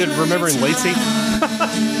Go did Remembering Lacey.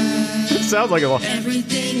 It sounds like a lot.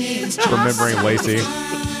 Remembering Lacey.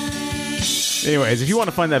 Anyways, if you want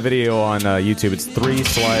to find that video on YouTube, it's 3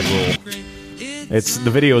 Slide Rule.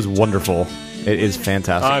 The video is wonderful. It is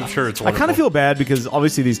fantastic. I'm sure it's wonderful. I kind of feel bad because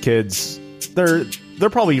obviously these kids, they're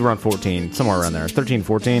probably around 14, somewhere around there, 13,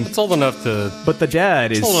 14. It's old enough to. But the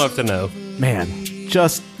dad is old enough to know. Man,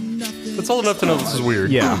 just. It's old enough to know this is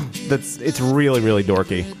weird. Yeah, it's really, really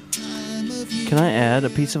dorky. Can I add a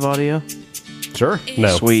piece of audio? Sure.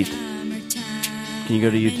 No. Sweet. Can you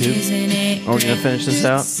go to YouTube? Are we going to finish this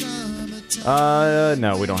out?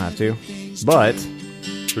 No, we don't have to. But.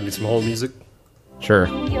 Do we need some whole music? Sure.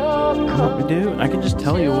 What we do? I can just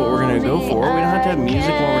tell you what we're going to go for. We don't have to have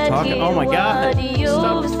music while we're talking. Oh my god.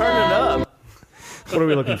 Stop, turn it up. What are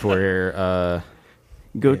we looking for here?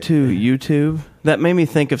 Go to YouTube. That made me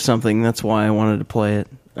think of something. That's why I wanted to play it.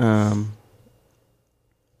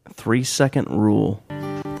 3-second rule.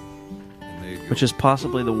 Which is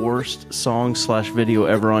possibly the worst song/video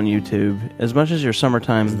ever on YouTube. As much as your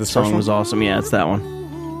Summertime song was awesome. Yeah, it's that one.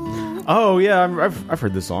 Oh, yeah, I've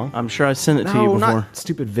heard this song. I'm sure I sent it to you before. Not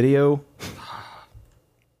stupid video.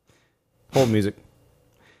 Hold music.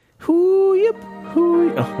 Hoo yip, hoo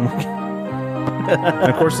yip. Oh my god.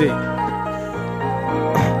 And of course,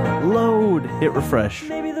 load. Hit refresh.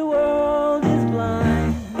 Maybe the world is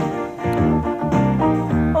blind.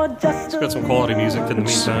 It's got some quality music in the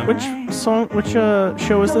meantime. Which song? Which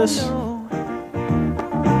show is this?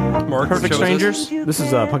 Marc, Perfect Strangers. This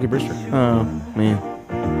is Punky Brewster. Oh man.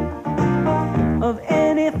 Of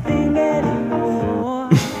anything anymore.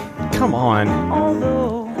 Come on.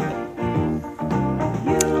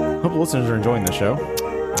 Hope the listeners are enjoying this show.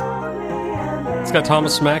 It's got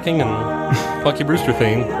Thomas smacking and Punky Brewster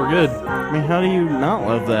theme. We're good. I mean, how do you not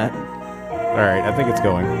love that? All right, I think it's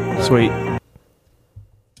going. Sweet.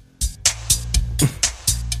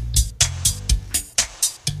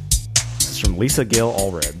 This is from Lisa Gale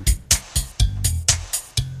Allred.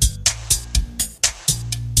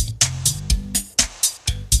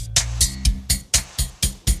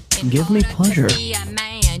 Give me pleasure. Be a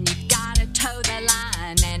man, you gotta toe the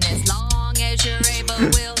line, and as long as you're able,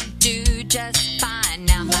 we'll do just fine.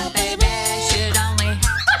 Now my baby should only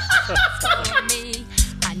have for me.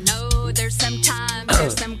 I know there's sometimes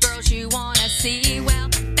there's some girls you wanna see. Well,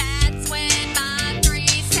 that's when my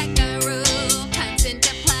 3-second rule comes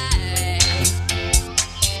into play.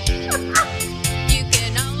 You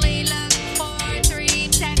can only look for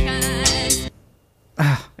 3 seconds.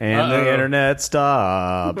 And the internet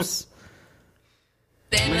stops.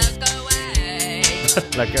 Then look away.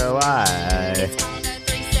 Look away.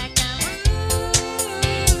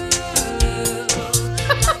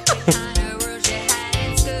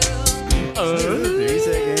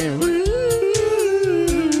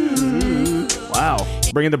 Wow.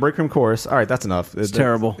 Bringing the break room chorus. All right, that's enough. It's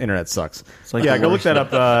terrible. Internet sucks. Like yeah, go look that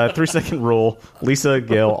up. 3-second rule. Lisa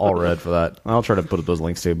Gale Allred for that. I'll try to put up those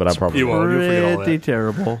links too, but I probably won't. You'll forget all that. Pretty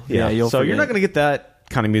terrible. Yeah, you'll so forget. you're not going to get that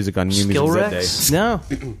kind of music on New Music Skill that Rex? day. No,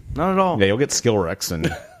 not at all. Yeah, you'll get skill wrecks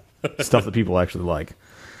and stuff that people actually like.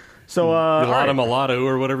 So, Mulatto Mulatto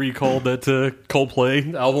or whatever you called that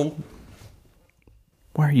Coldplay album.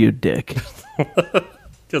 Why are you a dick?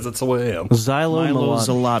 Because it's the way I am. Xylo Milo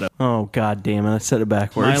Zalato. Oh, god damn it. I said it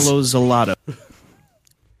backwards. Milo Zalato.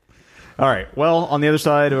 All right. Well, on the other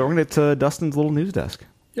side, we're going to get to Dustin's little news desk.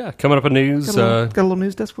 Yeah, coming up in news. Got a little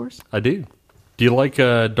news desk for us? I do. Do you like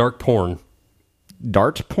dark porn?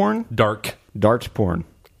 Dart porn? Dark. Dart porn.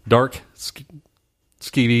 Dark,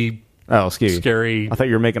 skeevy, Oh, skeevy. scary. I thought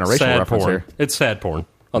you were making a racial sad reference porn. here. It's sad porn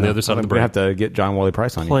on the other side of the We're break. going to have to get John Wally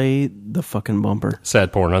Price on you. Play the fucking bumper.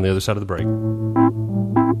 Sad porn on the other side of the break.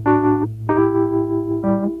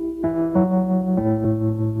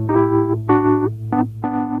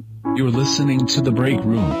 You're listening to The Break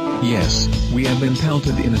Room. Yes, we have been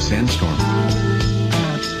pelted in a sandstorm.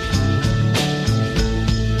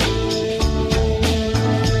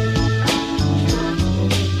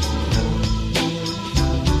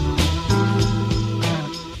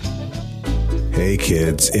 Hey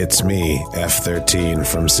kids, it's me, F13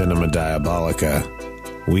 from Cinema Diabolica.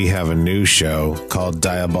 We have a new show called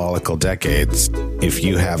Diabolical Decades. If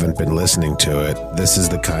you haven't been listening to it, this is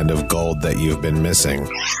the kind of gold that you've been missing.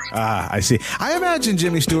 Ah, I see. I imagine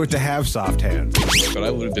Jimmy Stewart to have soft hands. But I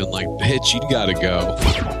would have been like, bitch, you gotta go.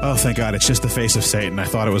 Oh, thank God, it's just the face of Satan. I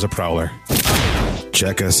thought it was a prowler.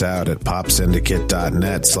 Check us out at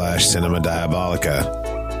popsyndicate.net/Cinema Diabolica.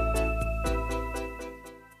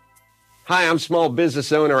 Hi, I'm small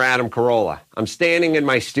business owner Adam Carolla. I'm standing in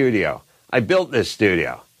my studio. I built this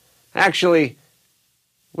studio. Actually,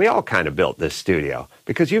 we all kind of built this studio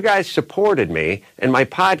because you guys supported me and my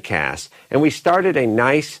podcast, and we started a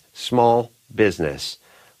nice, small business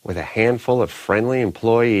with a handful of friendly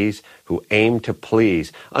employees who aim to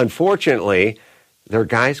please. Unfortunately, they're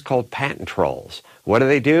guys called patent trolls. What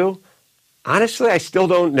do? Honestly, I still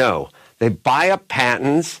don't know. They buy up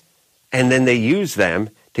patents, and then they use them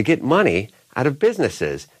to get money out of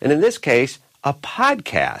businesses. And in this case, a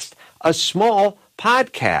podcast. A small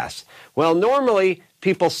podcast. Well, normally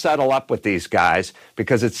people settle up with these guys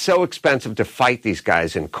because it's so expensive to fight these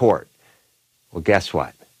guys in court. Well, guess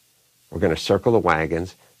what? We're going to circle the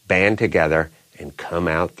wagons, band together, and come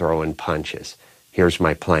out throwing punches. Here's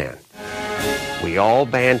my plan. We all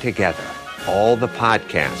band together, all the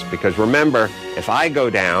podcasts, because remember, if I go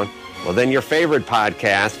down, well, then your favorite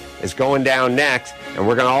podcast is going down next, and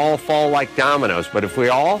we're going to all fall like dominoes. But if we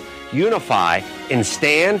all unify and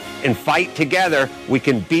stand and fight together, we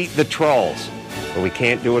can beat the trolls. But we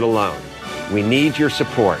can't do it alone. We need your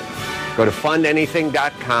support. Go to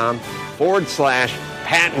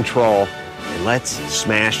fundanything.com/patent troll and let's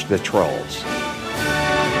smash the trolls.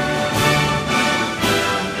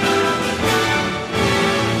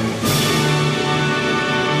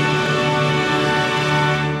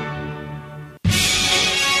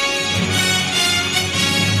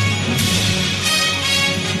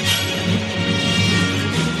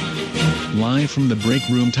 Live from the break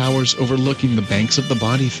room towers overlooking the banks of the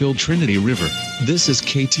body-filled Trinity River, this is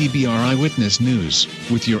KTBR Eyewitness News,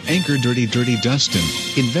 with your anchor Dirty Dustin,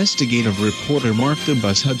 investigative reporter Marc the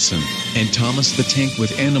Bus Hudson, and Thomas the Tank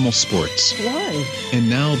with Animal Sports. Why? And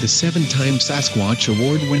now the 7-time Sasquatch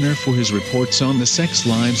Award winner for his reports on the sex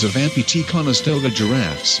lives of amputee Conestoga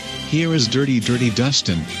giraffes. Here is Dirty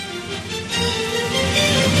Dustin.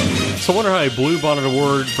 So I wonder how a Blue Bonnet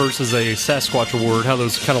Award versus a Sasquatch Award, how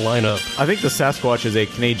those kind of line up. I think the Sasquatch is a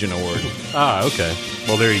Canadian award. Ah, okay.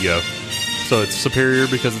 Well, there you go. So it's superior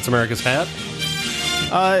because it's America's hat?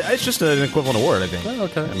 It's just an equivalent award, I think. Oh,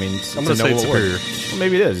 okay. I mean, it's I'm going to say it's superior. Well,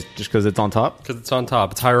 maybe it is, just because it's on top. Because it's on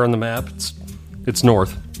top. It's higher on the map. It's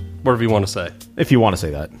north. Whatever you want to say. If you want to say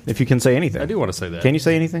that. If you can say anything. I do want to say that. Can you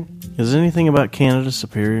say anything? Is anything about Canada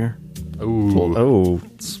superior? Ooh. Oh.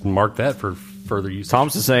 Let's mark that for further use.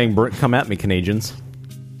 Tom's is saying, come at me, Canadians.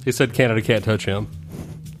 He said Canada can't touch him.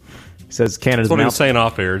 He says Canada's That's what he was saying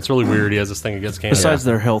off air. It's really weird. He has this thing against Canada. Besides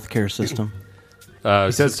their healthcare system.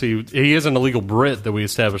 He says he is an illegal Brit that we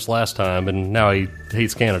established last time, and now he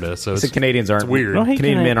hates Canada. So it's Canadians aren't weird.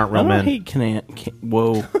 Canadian men aren't real men. I don't hate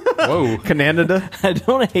Whoa. Whoa. Canada? I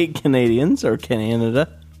don't hate Canadians or Canada.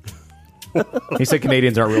 He said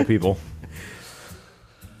Canadians aren't real people.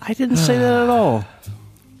 I didn't say that at all.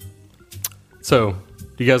 So,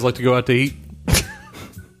 do you guys like to go out to eat?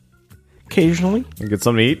 Occasionally. And get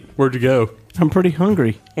something to eat? Where'd you go? I'm pretty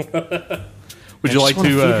hungry. Would you like to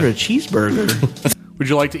feed her a cheeseburger? Would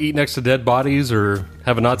you like to eat next to dead bodies, or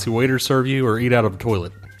have a Nazi waiter serve you, or eat out of a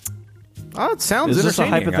toilet? Oh, it sounds Is this a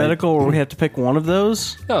entertaining. hypothetical where we have to pick one of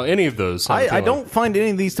those? No, any of those. I don't find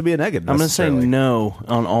any of these to be a negative. I'm going to say necessarily. no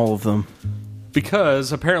on all of them.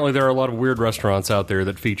 Because apparently there are a lot of weird restaurants out there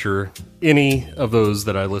that feature any of those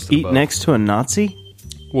that I listed Eat above. next to a Nazi?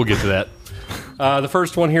 We'll get to that. The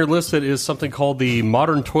first one here listed is something called the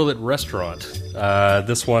Modern Toilet Restaurant.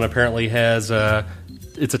 This one apparently has...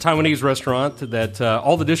 it's a Taiwanese restaurant that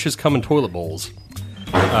all the dishes come in toilet bowls.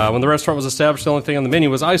 When the restaurant was established, the only thing on the menu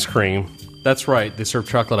was ice cream. That's right. They serve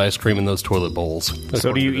chocolate ice cream in those toilet bowls.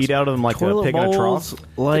 So do you eat out of them like a pig in a trough?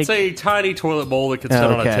 It's a tiny toilet bowl that can sit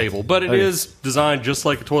on a table, but it is designed just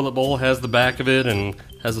like a toilet bowl. Has the back of it and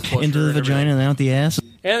has a flusher Into the vagina and out the ass.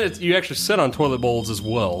 And you actually sit on toilet bowls as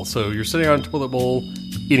well. So you're sitting on a toilet bowl,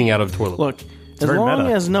 eating out of a toilet bowl. Look, as long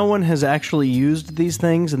as no one has actually used these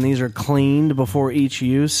things and these are cleaned before each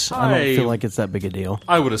use, I don't feel like it's that big a deal.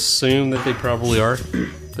 I would assume that they probably are.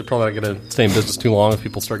 They're probably not going to stay in business too long if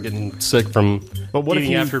people start getting sick from But what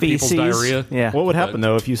eating if you after people's diarrhea. Yeah. What would happen,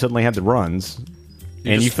 though, if you suddenly had the runs?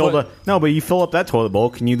 And you fill up that toilet bowl.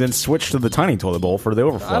 Can you then switch to the tiny toilet bowl for the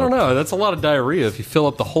overflow? I don't know. That's a lot of diarrhea if you fill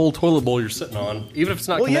up the whole toilet bowl you're sitting on, even if it's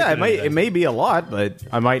not. Well, yeah, it may be a lot, but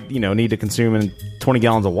I might need to consume 20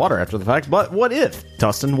 gallons of water after the fact. But what if,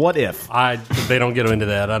 Dustin? What if? They don't get into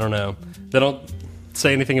that. I don't know. They don't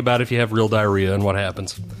say anything about if you have real diarrhea and what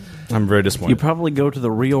happens. I'm very disappointed. You probably go to the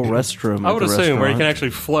real restroom. I would at the assume where you restaurant. can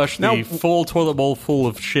actually flush the full toilet bowl full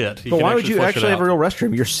of shit. But why would you actually have a real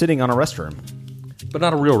restroom? You're sitting on a restroom. But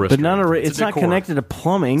not a real restroom. But not it's not connected to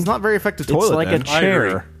plumbing. It's not very effective toilet. It's like then. a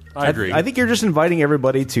chair. I agree. I think you're just inviting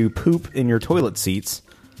everybody to poop in your toilet seats.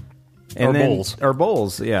 Or bowls. Or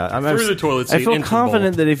bowls, yeah. Through the toilet seat I feel into the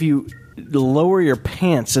confident that if you lower your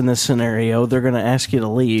pants in this scenario, they're going to ask you to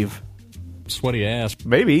leave. Sweaty ass.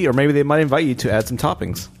 Maybe, or maybe they might invite you to add some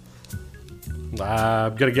toppings.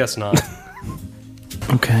 I'm going to guess not.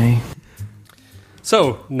 Okay.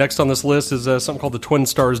 So, next on this list is something called the Twin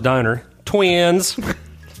Stars Diner. Twins!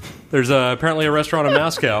 There's apparently a restaurant in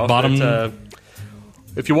Moscow.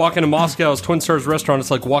 If you walk into Moscow's Twin Stars restaurant,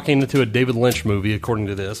 it's like walking into a David Lynch movie, according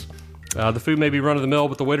to this. The food may be run-of-the-mill,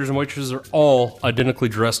 but the waiters and waitresses are all identically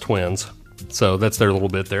dressed twins. So, that's their little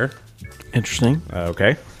bit there. Interesting.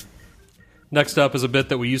 Okay. Next up is a bit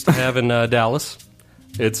that we used to have in Dallas.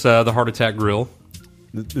 It's the Heart Attack Grill.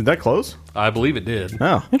 Did that close? I believe it did.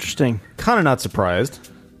 Oh. Interesting. Kind of not surprised.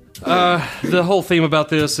 The whole theme about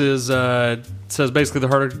this is says basically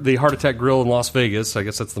the Heart Attack Grill in Las Vegas, I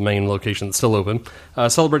guess that's the main location that's still open,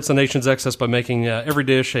 celebrates the nation's excess by making every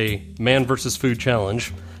dish a man versus food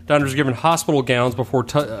challenge. Diners are given hospital gowns before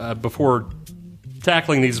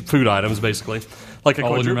tackling these food items, basically. Like a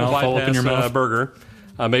quadruple bypass burger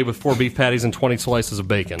made with 4 beef patties and 20 slices of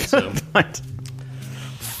bacon. So.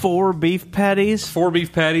 4 beef patties? 4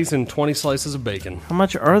 beef patties and 20 slices of bacon. How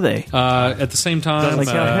much are they? At the same time, like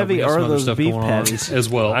how heavy are those beef patties? As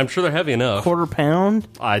well. I'm sure they're heavy enough. Quarter pound?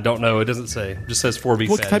 I don't know. It doesn't say. It just says 4 beef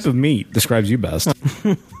What patties. type of meat describes you best?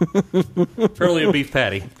 Apparently a beef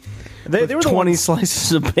patty. They were 20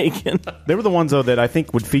 slices of bacon. They were the ones, though, that I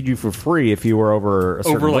think would feed you for free if you were over a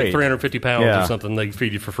certain Over like weight. 350 pounds or something, they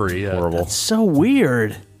feed you for free. Yeah. Horrible. That's so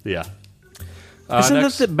weird. Yeah. Isn't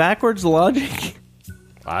that the backwards logic?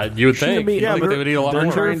 You would think. They would eat a lot more.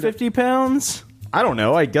 150 pounds? I don't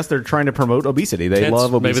know. I guess they're trying to promote obesity. They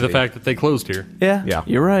love obesity. Maybe the fact that they closed here. Yeah.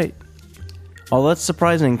 You're right. Well, that's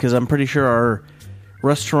surprising because I'm pretty sure our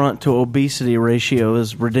restaurant to obesity ratio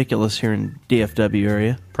is ridiculous here in DFW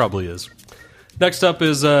area. Probably is. Next up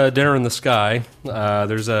is Dinner in the Sky.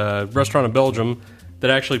 There's a restaurant in Belgium that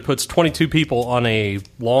actually puts 22 people on a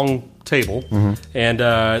long table, and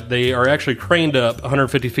they are actually craned up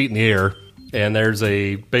 150 feet in the air, and there's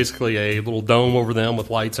basically a little dome over them with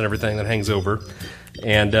lights and everything that hangs over,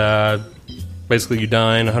 and basically you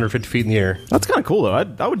dine 150 feet in the air. That's kind of cool, though.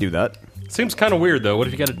 I would do that. Seems kind of weird, though. What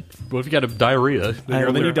if you got a diarrhea?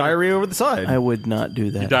 Then you diarrhea over the side. I would not do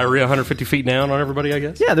that. You diarrhea 150 feet down on everybody, I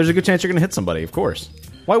guess? Yeah, there's a good chance you're going to hit somebody, of course.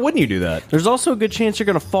 Why wouldn't you do that? There's also a good chance you're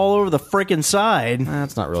going to fall over the frickin' side.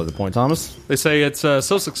 That's not really the point, Thomas. They say it's so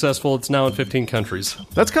successful, it's now in 15 countries.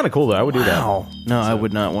 That's kind of cool, though. I would do that. No, I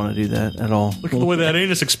would not want to do that at all. Look at the way that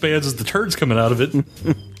anus expands as the turd's coming out of it.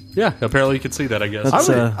 Yeah, apparently you could see that, I guess.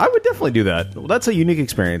 I would definitely do that. Well, that's a unique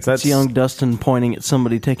experience. That's young Dustin pointing at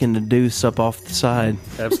somebody taking the deuce up off the side.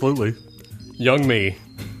 Absolutely. Young me.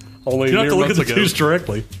 Only You don't have to look at the ago. deuce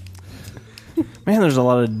directly. Man, there's a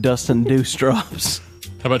lot of Dustin deuce drops.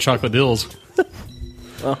 How about chocolate dills?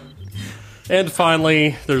 And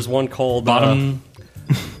finally, there's one called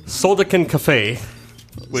Soldaten Cafe.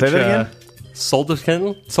 Which, Say that again?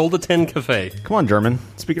 Soldaten Cafe. Come on, German.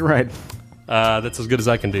 Speak it right. That's as good as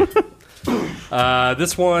I can do.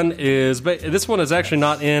 This one is actually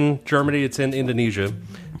not in Germany. It's in Indonesia,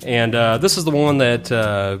 and this is the one that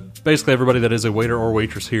basically everybody that is a waiter or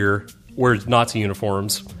waitress here wears Nazi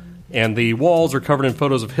uniforms, and the walls are covered in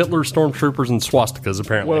photos of Hitler, stormtroopers, and swastikas.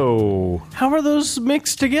 Apparently, whoa! How are those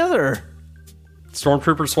mixed together?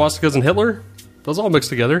 Stormtroopers, swastikas, and Hitler? Those all mixed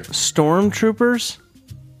together. Stormtroopers?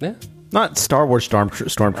 Yeah, not Star Wars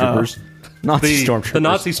stormtroopers. Nazi stormtroopers. The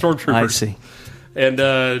Nazi stormtroopers. I see. And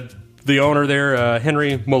the owner there,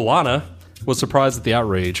 Henry Molana, was surprised at the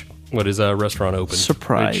outrage when his restaurant opened.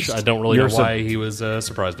 Surprised. Which I don't really know why he was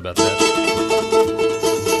surprised about that.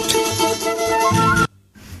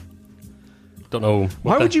 Don't know.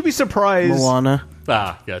 Why would you be surprised? Moana.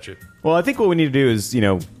 Gotcha. Well, I think what we need to do is,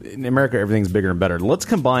 in America, everything's bigger and better. Let's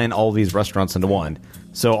combine all these restaurants into one.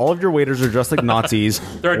 So all of your waiters are dressed like Nazis.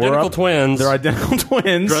 They're identical twins. They're identical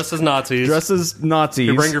twins. Dressed as Nazis.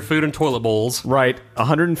 You bring your food in toilet bowls. Right.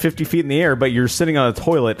 150 feet in the air, but you're sitting on a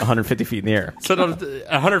toilet 150 feet in the air. Sit on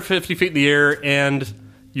 150 feet in the air, and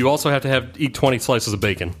you also have to eat 20 slices of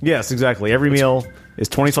bacon. Yes, exactly. Every meal is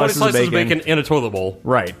 20 slices of bacon in a toilet bowl.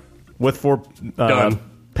 Right. With 4 Done.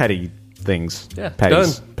 patty things. Yeah,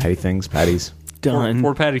 patties. done. Patty things, patties. Done.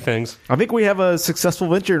 4 patty things. I think we have a successful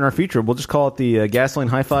venture in our future. We'll just call it the Gasoline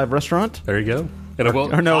High Five Restaurant. There you go. And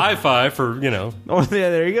a high five for, Oh, yeah,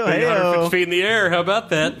 there you go. 150 Hey-o. feet in the air. How about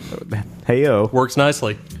that? Hey-o. Works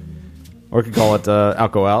nicely. Or we could call it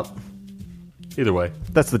Out Go Out. Either way.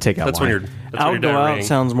 That's the takeout That's line. when you're Out Go Out diarrheaing.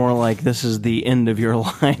 sounds more like this is the end of your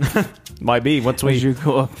life. Might be. Once we you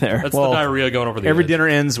go up there. That's the diarrhea going over the Every edge. dinner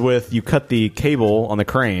ends with you cut the cable on the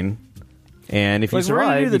crane, and if you Like, we're gonna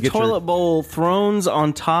survive, do you the get toilet bowl thrones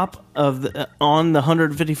on top of on the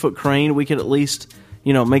 150-foot crane. We could at least,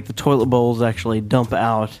 make the toilet bowls actually dump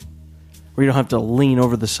out, where you don't have to lean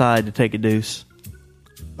over the side to take a deuce.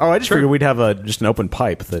 Oh, I just figured we'd have just an open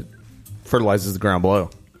pipe that fertilizes the ground below.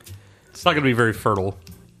 It's not going to be very fertile.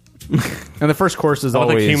 And the first course is I don't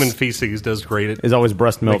always think human feces does great. Is always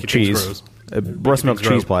breast milk making things cheese, gross. breast milk things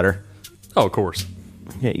cheese grow. platter. Oh, of course.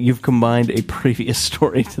 Yeah, you've combined a previous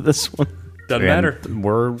story to this one. Doesn't matter.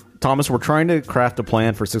 We're trying to craft a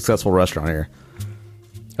plan for a successful restaurant here.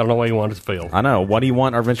 I don't know why you want it to fail. I know. Why do you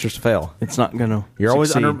want our ventures to fail? It's not going to. You're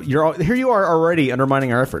always succeed. here. You are already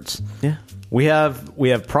undermining our efforts. Yeah. We have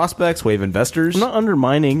prospects. We have investors. I'm not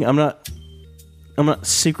undermining. I'm not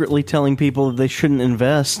secretly telling people that they shouldn't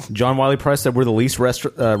invest. John Wiley Price said we're the least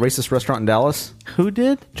racist restaurant in Dallas. Who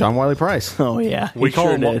did? John Wiley Price. Oh yeah, We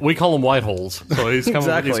call them white holes. So he's coming.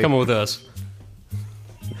 Exactly. He's coming with us.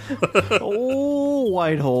 Oh,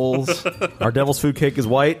 white holes. Our devil's food cake is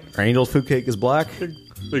white. Our angel's food cake is black.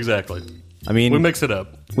 Exactly. I mean, We mix it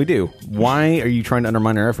up. We do. Why are you trying to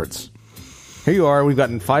undermine our efforts? Here you are. We've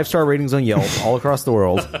gotten 5-star ratings on Yelp all across the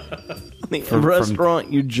world. The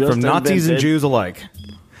restaurant you just from Nazis and invented. Jews alike.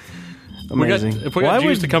 Amazing. If we got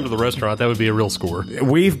Jews to come to the restaurant, that would be a real score.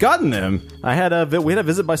 We've gotten them. We had a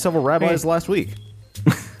visit by several rabbis last week.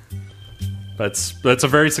 That's a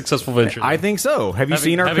very successful venture. I think so. Have you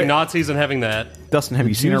seen our having Nazis and having that? Dustin, have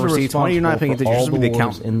you seen our receipts? Why are you not paying attention? You're supposed to be the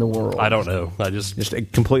accountant in the world. I don't know. I just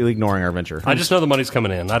completely ignoring our venture. I just know the money's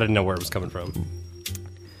coming in. I didn't know where it was coming from.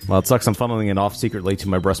 Well, it sucks. I'm funneling it off secretly to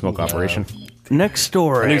my breast milk operation. Next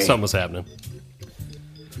story. I knew something was happening.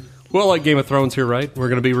 Well, like Game of Thrones here, right? We're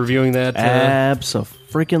going to be reviewing that.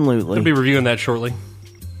 Abso-freaking-lutely. Going to be reviewing that shortly.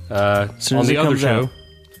 Soon on as the it other comes show, out.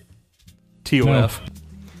 TOF.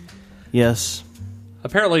 Yes.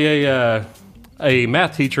 Apparently, a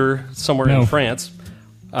math teacher somewhere in France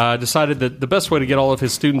decided that the best way to get all of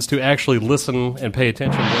his students to actually listen and pay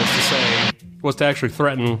attention was to actually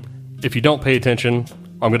threaten, if you don't pay attention,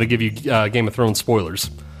 I'm going to give you Game of Thrones spoilers.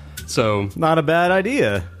 So not a bad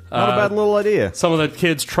idea. Not a bad little idea. Some of the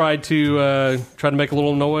kids tried to make a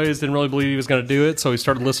little noise. Didn't really believe he was going to do it, so he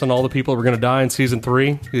started listening to all the people that were going to die in season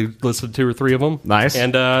 3. He listed 2 or 3 of them. Nice.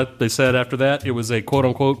 And they said after that it was a quote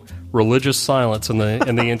unquote religious silence in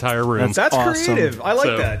the entire room. That's awesome. Creative. I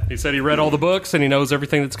like that. He said he read all the books and he knows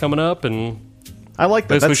everything that's coming up, and I like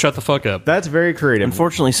that. Basically, shut the fuck up. That's very creative.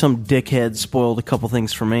 Unfortunately, some dickhead spoiled a couple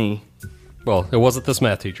things for me. Well, it wasn't this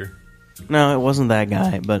math teacher. No, it wasn't that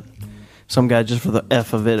guy, but some guy just for the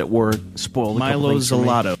F of it at work spoiled a couple Milo things for me.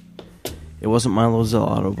 Zelato. It wasn't Milo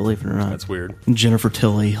Zelato, believe it or not. That's weird. Jennifer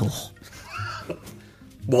Tilly.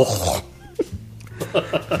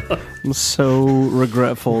 I'm so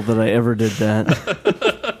regretful that I ever did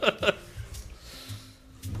that.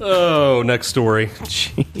 Oh, next story.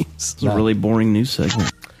 Jeez, it's a really boring news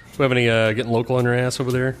segment. Do we have any getting local on your ass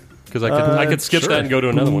over there? Because I could skip that and go to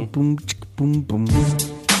another one. Boom, boom, boom.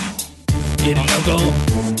 Getting local.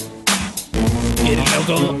 Getting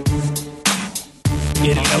local.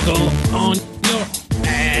 Getting local on your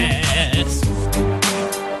ass.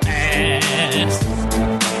 Ass.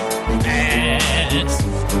 Ass.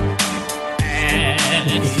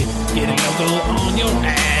 Ass. Getting local on your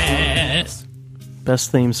ass.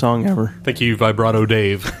 Best theme song ever. Thank you, Vibrato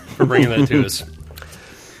Dave, for bringing that to us.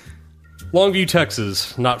 Longview,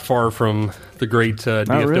 Texas, not far from the great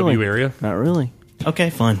DFW really. area. Not really. Okay,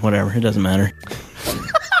 fine, whatever. It doesn't matter.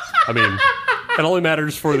 I mean, it only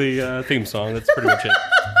matters for the theme song. That's pretty much it.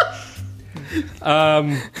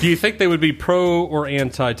 Do you think they would be pro or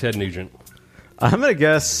anti Ted Nugent? I'm going to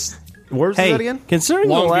guess. Where's Hey, that again? considering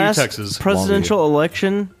Longview, the last Texas. presidential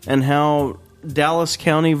election and how Dallas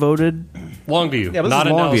County voted. Longview, Yeah, but this not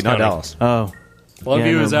is in Longview, Dallas not County. Dallas. Oh.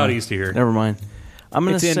 Longview Yeah, is never out mind. east of here. Never mind. I'm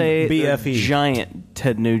going It's to in say they're BFE. giant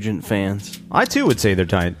Ted Nugent fans. I too would say they're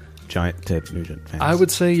giant Ted Nugent fans. I would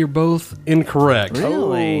say you're both incorrect.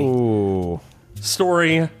 Really? Oh.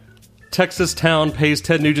 Story Texas town pays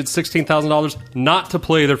Ted Nugent $16,000 not to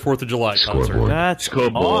play their 4th of July concert. That's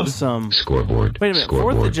awesome. Scoreboard. Wait a minute,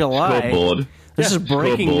 4th of July? Scoreboard. This is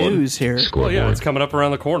breaking news here. Well, yeah, it's coming up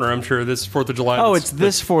around the corner. I'm sure this 4th of July. Oh, it's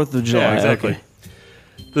this 4th of July. Yeah, exactly. Okay.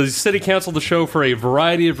 The city canceled the show for a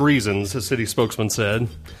variety of reasons, a city spokesman said.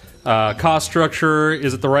 Cost structure,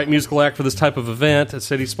 is it the right musical act for this type of event? A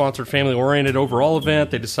city-sponsored, family-oriented overall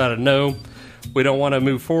event. They decided no, we don't want to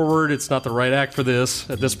move forward. It's not the right act for this.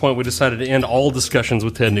 At this point, we decided to end all discussions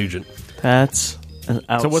with Ted Nugent. That's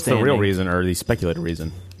outstanding. So what's the real reason, or the speculated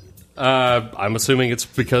reason? I'm assuming it's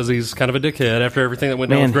because he's kind of a dickhead after everything that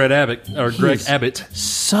went down with Greg Abbott.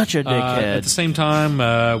 Such a dickhead. At the same time,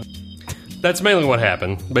 that's mainly what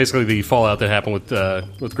happened. Basically, the fallout that happened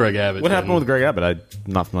with Greg Abbott. What happened with Greg Abbott?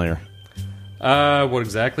 I'm not familiar. What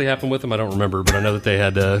exactly happened with him, I don't remember, but I know that they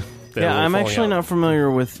had. I'm actually not familiar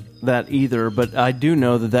with that either, but I do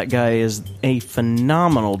know that guy is a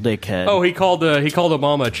phenomenal dickhead. Oh, he called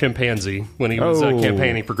Obama a chimpanzee when he was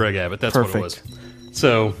campaigning for Greg Abbott. That's Perfect. what it was.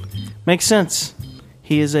 So makes sense.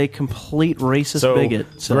 He is a complete racist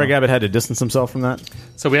bigot. So Greg Abbott had to distance himself from that.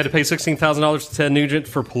 So we had to pay $16,000 to Ted Nugent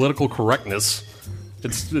for political correctness.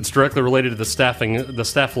 It's directly related to the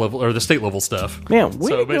staff level or the state level stuff. Man,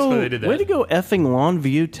 way so to basically go! they did that. Way to go, effing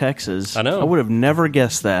Longview, Texas. I know. I would have never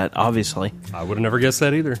guessed that. Obviously, I would have never guessed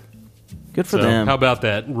that either. Good for them. How about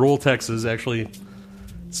that? Rural Texas actually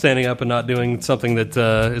standing up and not doing something that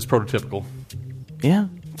is prototypical. Yeah,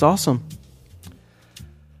 it's awesome.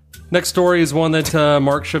 Next story is one that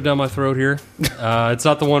Mark shoved down my throat here. It's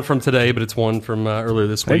not the one from today, but it's one from earlier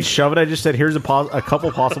this I didn't week. shove it. I just said, here's a couple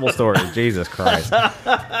possible stories. Jesus Christ.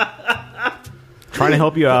 Trying to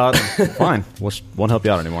help you out. Fine. Won't help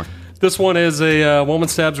you out anymore. This one is a woman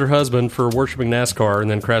stabs her husband for worshiping NASCAR and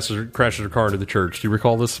then crashes her car into the church. Do you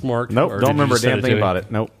recall this, Mark? Nope. Or Don't did you remember a just send damn to thing me? about it.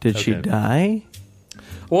 Nope. Did she die?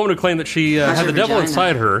 A woman who claimed that she had the devil vagina.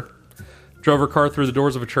 inside her drove her car through the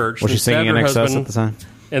doors of a church. Was then she singing stabbed in her excess husband at the time?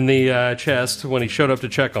 in the chest when he showed up to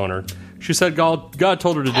check on her. She said God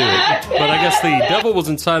told her to do it, but I guess the devil was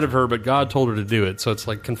inside of her, but God told her to do it. So it's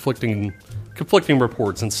like conflicting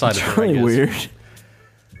reports inside of her. Really I guess.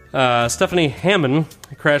 weird. Stephanie Hammond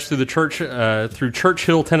crashed through the church through Church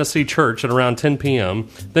Hill, Tennessee church at around 10 p.m.,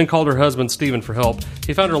 then called her husband Stephen for help.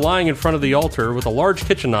 He found her lying in front of the altar with a large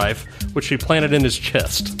kitchen knife, which she planted in his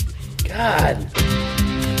chest. God.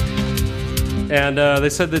 And they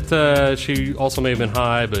said that she also may have been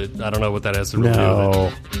high, but I don't know what that has to really do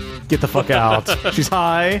with it. Get the fuck out. She's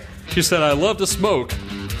high. She said, I love to smoke,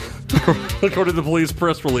 according to the police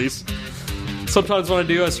press release. Sometimes when I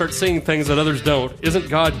do, I start seeing things that others don't. Isn't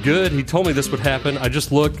God good? He told me this would happen. I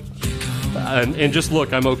just look, and just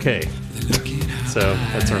look, I'm okay. So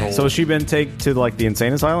that's her whole... So has she been taken to like the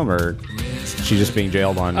insane asylum, or she's just being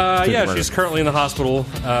jailed on? Yeah, murder? she's currently in the hospital.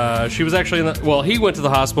 She was actually he went to the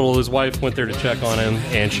hospital. His wife went there to check on him,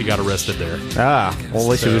 and she got arrested there.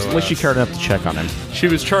 Well, at least she cared enough to check on him. She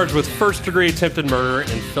was charged with first-degree attempted murder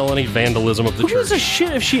and felony vandalism of the Who church. gives a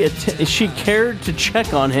shit if she cared to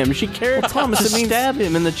check on him? She cared to stab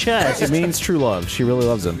him in the chest. It means true love. She really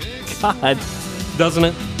loves him. God. Doesn't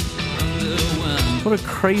it? What a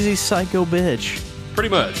crazy psycho bitch. Pretty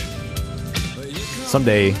much.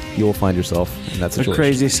 Someday you will find yourself in that A situation.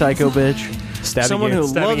 crazy psycho bitch. Stabbing Someone you. who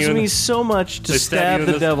Stabbing loves you in me the- so much to They stab stab you in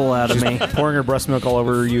the the- devil out of She's me. pouring her breast milk all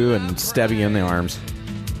over you and stabbing you in the arms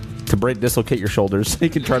to dislocate your shoulders so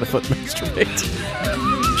you can try to foot masturbate.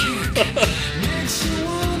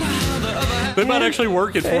 They might actually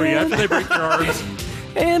work it for you after they break your arms.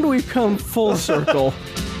 And we've come full circle.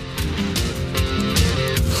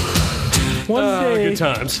 One day. Good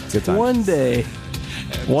times. Good times. One day.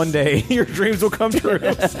 One day your dreams will come true.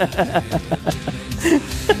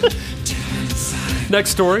 Next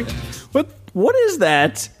story. What is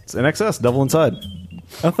that? It's an excess, devil inside.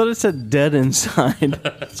 I thought it said dead inside.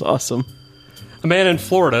 That's awesome. A man in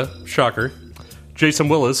Florida, shocker, Jason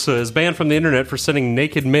Willis, is banned from the internet for sending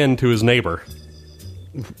naked men to his neighbor.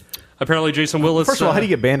 Apparently, Jason Willis... First of all, how do you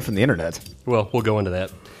get banned from the internet? Well, we'll go into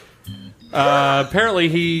that. Apparently,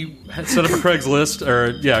 he set up a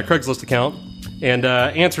Craigslist account and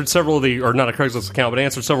answered several of the... Or not a Craigslist account, but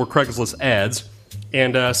answered several Craigslist ads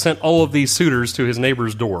and sent all of these suitors to his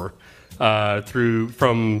neighbor's door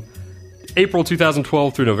from April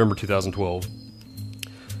 2012 through November 2012.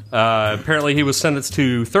 Apparently, he was sentenced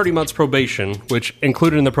to 30 months probation, which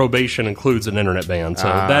included in the probation includes an internet ban. So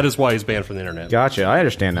that is why he's banned from the internet. Gotcha. I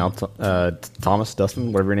understand now. Thomas,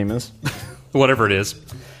 Dustin, whatever your name is. Whatever it is.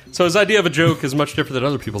 So his idea of a joke is much different than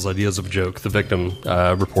other people's ideas of a joke, the victim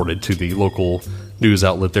reported to the local news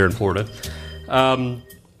outlet there in Florida. I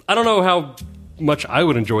don't know how much I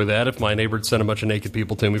would enjoy that if my neighbor sent a bunch of naked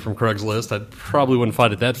people to me from Craigslist. I probably wouldn't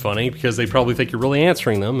find it that funny because they probably think you're really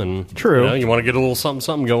answering them. And True. You want to get a little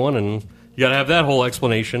something going, and you got to have that whole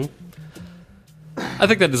explanation. I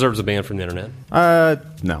think that deserves a ban from the internet.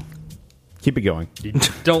 No. Keep it going. You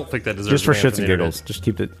don't think that deserves just for a ban shits from and the giggles. internet? Just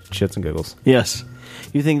keep it shits and giggles. Yes.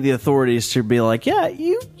 You think the authorities should be like, yeah,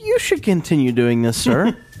 you should continue doing this,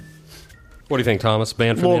 sir. What do you think, Thomas?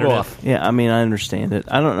 Ban from the We'll go internet? off. Yeah, I mean, I understand it.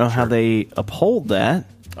 I don't know how they uphold that.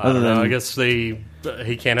 I don't know. I guess he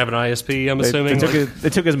can't have an ISP, I'm assuming. They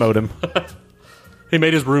took his modem. He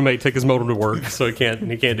made his roommate take his modem to work, so he can't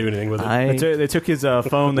do anything with it. They took his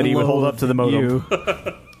phone that he would hold up to the modem.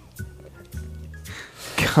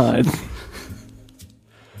 God.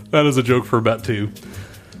 That is a joke for about 2.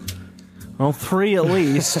 Well, 3 at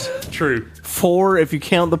least. True. 4 if you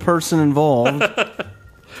count the person involved.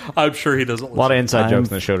 I'm sure he doesn't listen. A lot of inside jokes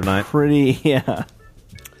in the show tonight. Yeah.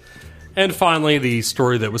 And finally, the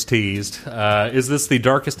story that was teased. Is this the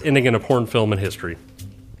darkest ending in a porn film in history?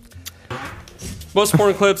 Most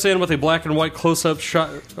porn clips end with a black and white close-up shot.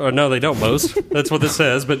 No, they don't, most. That's what this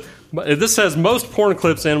says. But this says most porn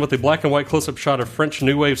clips end with a black and white close-up shot of French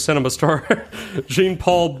New Wave cinema star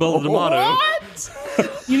Jean-Paul Belmondo.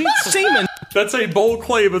 What? You need semen. That's a bold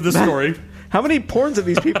claim of this story. How many porns have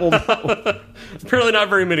these people know? Apparently not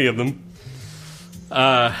very many of them.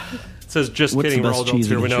 It says, just What's kidding, the we're all best adults cheese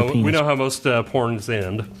here. to We get your know, penis? we know how most porns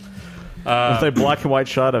end. With a black and white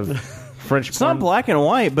shot of French It's porn. not black and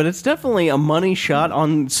white, but it's definitely a money shot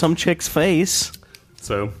on some chick's face.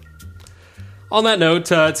 So, on that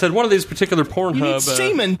note, it said one of these particular Pornhub... You need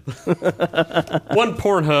semen. One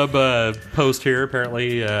Pornhub post here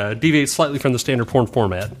apparently deviates slightly from the standard porn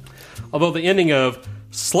format. Although the ending of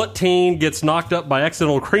Slut Teen gets knocked up by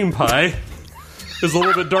accidental cream pie is a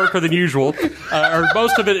little bit darker than usual, or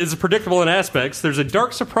most of it is predictable in aspects, there's a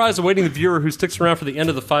dark surprise awaiting the viewer who sticks around for the end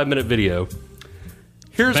of the 5-minute video.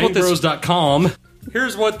 Here's what Bangbros.com.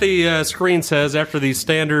 Here's what the screen says after the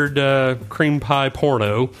standard cream pie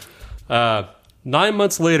porno. 9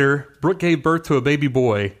 months later, Brooke gave birth to a baby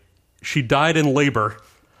boy. She died in labor.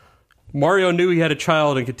 Mario knew he had a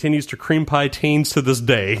child and continues to cream pie teens to this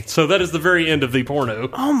day. So that is the very end of the porno.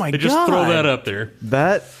 Oh my They God. just throw that up there.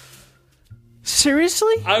 That...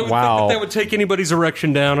 Seriously? I would think that would take anybody's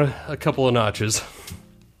erection down a couple of notches.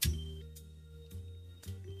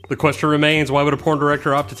 The question remains, why would a porn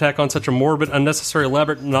director opt to tack on such a morbid, unnecessary,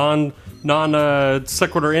 elaborate, non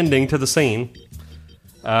sequitur ending to the scene?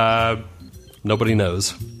 Nobody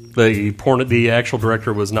knows. The actual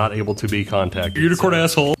director was not able to be contacted. Unicorn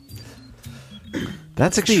asshole.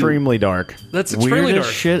 That's extremely dark. That's extremely Weirdest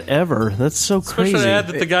dark. shit ever. That's so Especially crazy. to add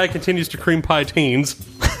that the guy continues to cream pie teens.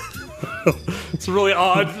 It's a really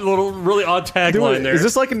odd tagline there. Is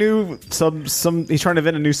this like a new he's trying to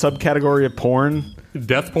invent a new subcategory of porn?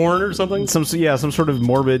 Death porn or something? Some sort of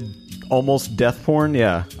morbid, almost death porn.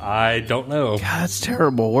 Yeah, I don't know. God, that's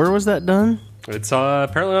terrible. Where was that done? It's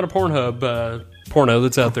apparently on a Pornhub porno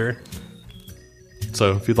that's out there.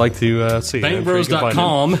 So if you'd like to see it,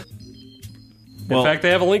 Bangbros.com. In fact, they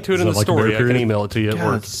have a link to it in the story. I can email it to you at God,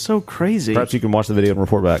 work. it's so crazy. perhaps you can watch the video and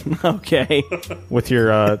report back Okay. with your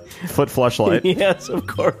foot fleshlight. Yes, of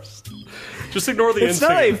course. Just ignore the It's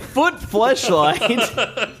not a foot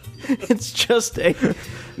fleshlight. It's just a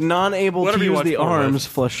non-able to Whatever you use watch the porn arms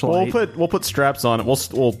fleshlight. We'll put straps on it.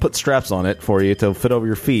 We'll put straps on it for you to fit over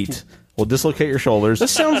your feet. We'll dislocate your shoulders.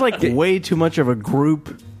 This sounds like way too much of a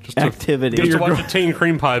group activity. Just to watch a teen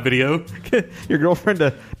cream pie video. Your girlfriend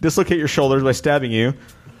to dislocate your shoulders by stabbing you.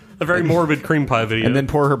 A very morbid cream pie video. And then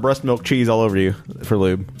pour her breast milk cheese all over you for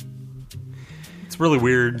lube. It's really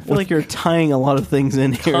weird. I feel like you're tying a lot of things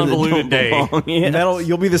in here. Convoluted that don't day. belong. Yes.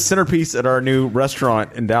 You'll be the centerpiece at our new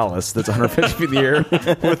restaurant in Dallas that's 150 feet in the air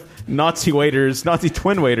with Nazi waiters, Nazi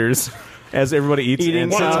twin waiters, as everybody eats Eating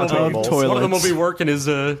and sits on out of tables. toilets. One of them will be working his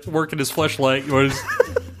fleshlight.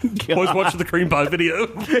 Always watching the cream pie video.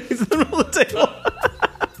 He's in the middle of the table.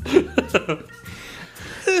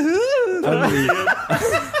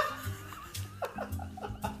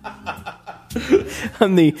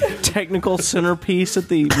 I'm the technical centerpiece at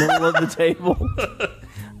the middle of the table.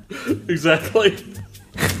 Exactly.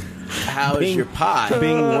 How is your pie?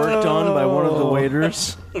 Being worked on by one of the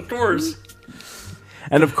waiters. Of course.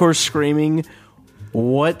 And of course screaming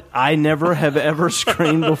what I never have ever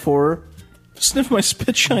screamed before. Sniff my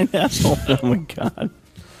spit shine asshole. Oh my God.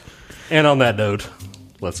 And on that note,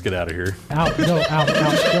 let's get out of here. Out, go, out, go,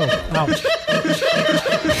 out.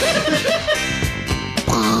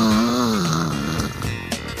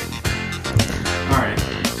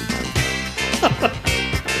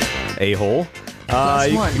 A-hole. You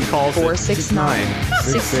 +1 can call us at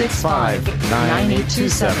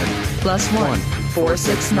 469-665-9827. +1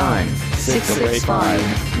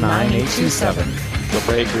 469-665-9827. The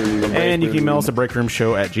Break Room. And you can email us at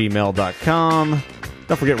breakroomshow@gmail.com.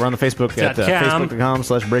 Don't forget, we're on the Facebook at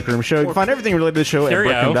facebook.com/breakroomshow. You can find everything related to the show at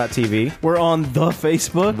breakroom.tv. We're on the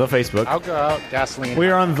Facebook. The Facebook. I'll go out. Gasoline. We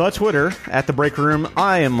are on the Twitter at the Break Room.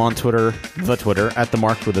 I am on Twitter, the Twitter, at the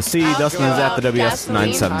Marc with a C. Dustin is at the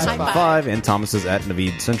WS9775, and Thomas is at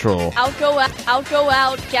Naveed Central. Out go out,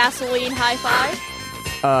 gasoline, high five.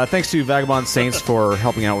 Thanks to Vagabond Saints for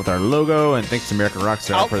helping out with our logo, and thanks to American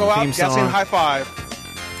Rockstar for the theme song. Gasoline, high five.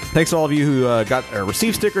 Thanks to all of you who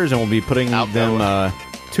received stickers, and we'll be putting them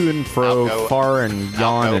to and fro, far and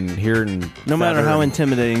yon, and here and no matter how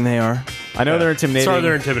intimidating they are. I know they're intimidating. Sorry,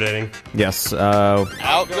 they're intimidating. Yes. Out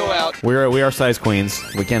go out. We are size queens.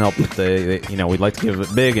 We can't help it. We'd like to give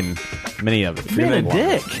it big and many of it. Being a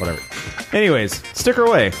dick. Whatever. Anyways, sticker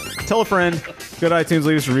away. Tell a friend. Go to iTunes,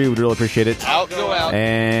 leave us a review. We'd really appreciate it. Out go out.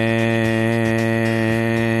 And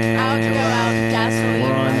Out go out,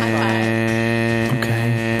 gasoline, high five.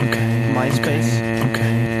 MySpace.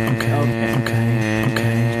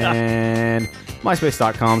 And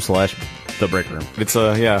MySpace.com/TheBreakRoom. It's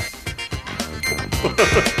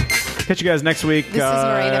Catch you guys next week. This is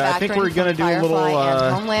Marina I think we're going to do a little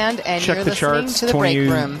and Homeland, and check you're the listening charts, to the Break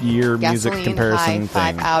Room. 20-year music Gasoline, comparison high thing.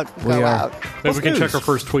 five, out, go out. Maybe we can check our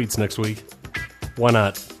first tweets next week. Why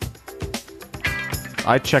not?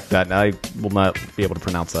 I checked that, and I will not be able to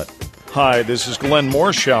pronounce that. Hi, this is Glenn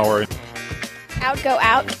Morshower. Out go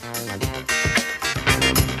out.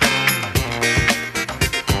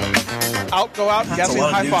 Out go out. That's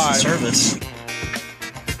Gasoline, high five. Service.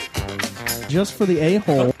 Just for the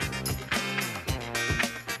a-hole.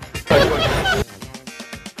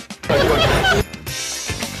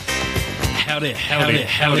 Howdy.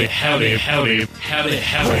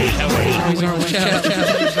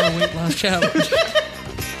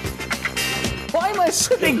 Why am I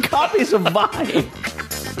sending copies of Vine?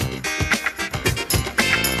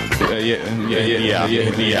 Yeah.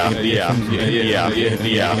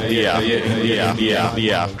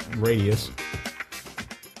 Radius.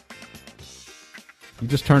 You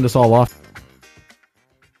just turned us all off.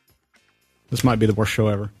 This might be the worst show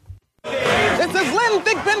ever. This is Lynn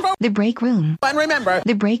Big Benbow. The Break Room. And remember,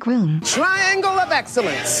 The Break Room. Triangle of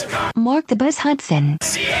Excellence. Mark the Buzz Hudson.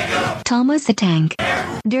 Thomas the Tank.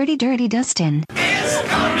 Dirty Dustin.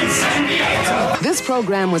 This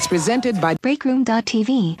program was presented by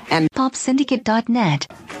Breakroom.tv and PopSyndicate.net.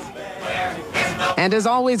 And as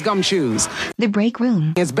always, Gumshoes. The Break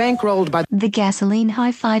Room is bankrolled by the Gasoline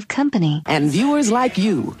High Five Company and viewers like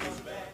you.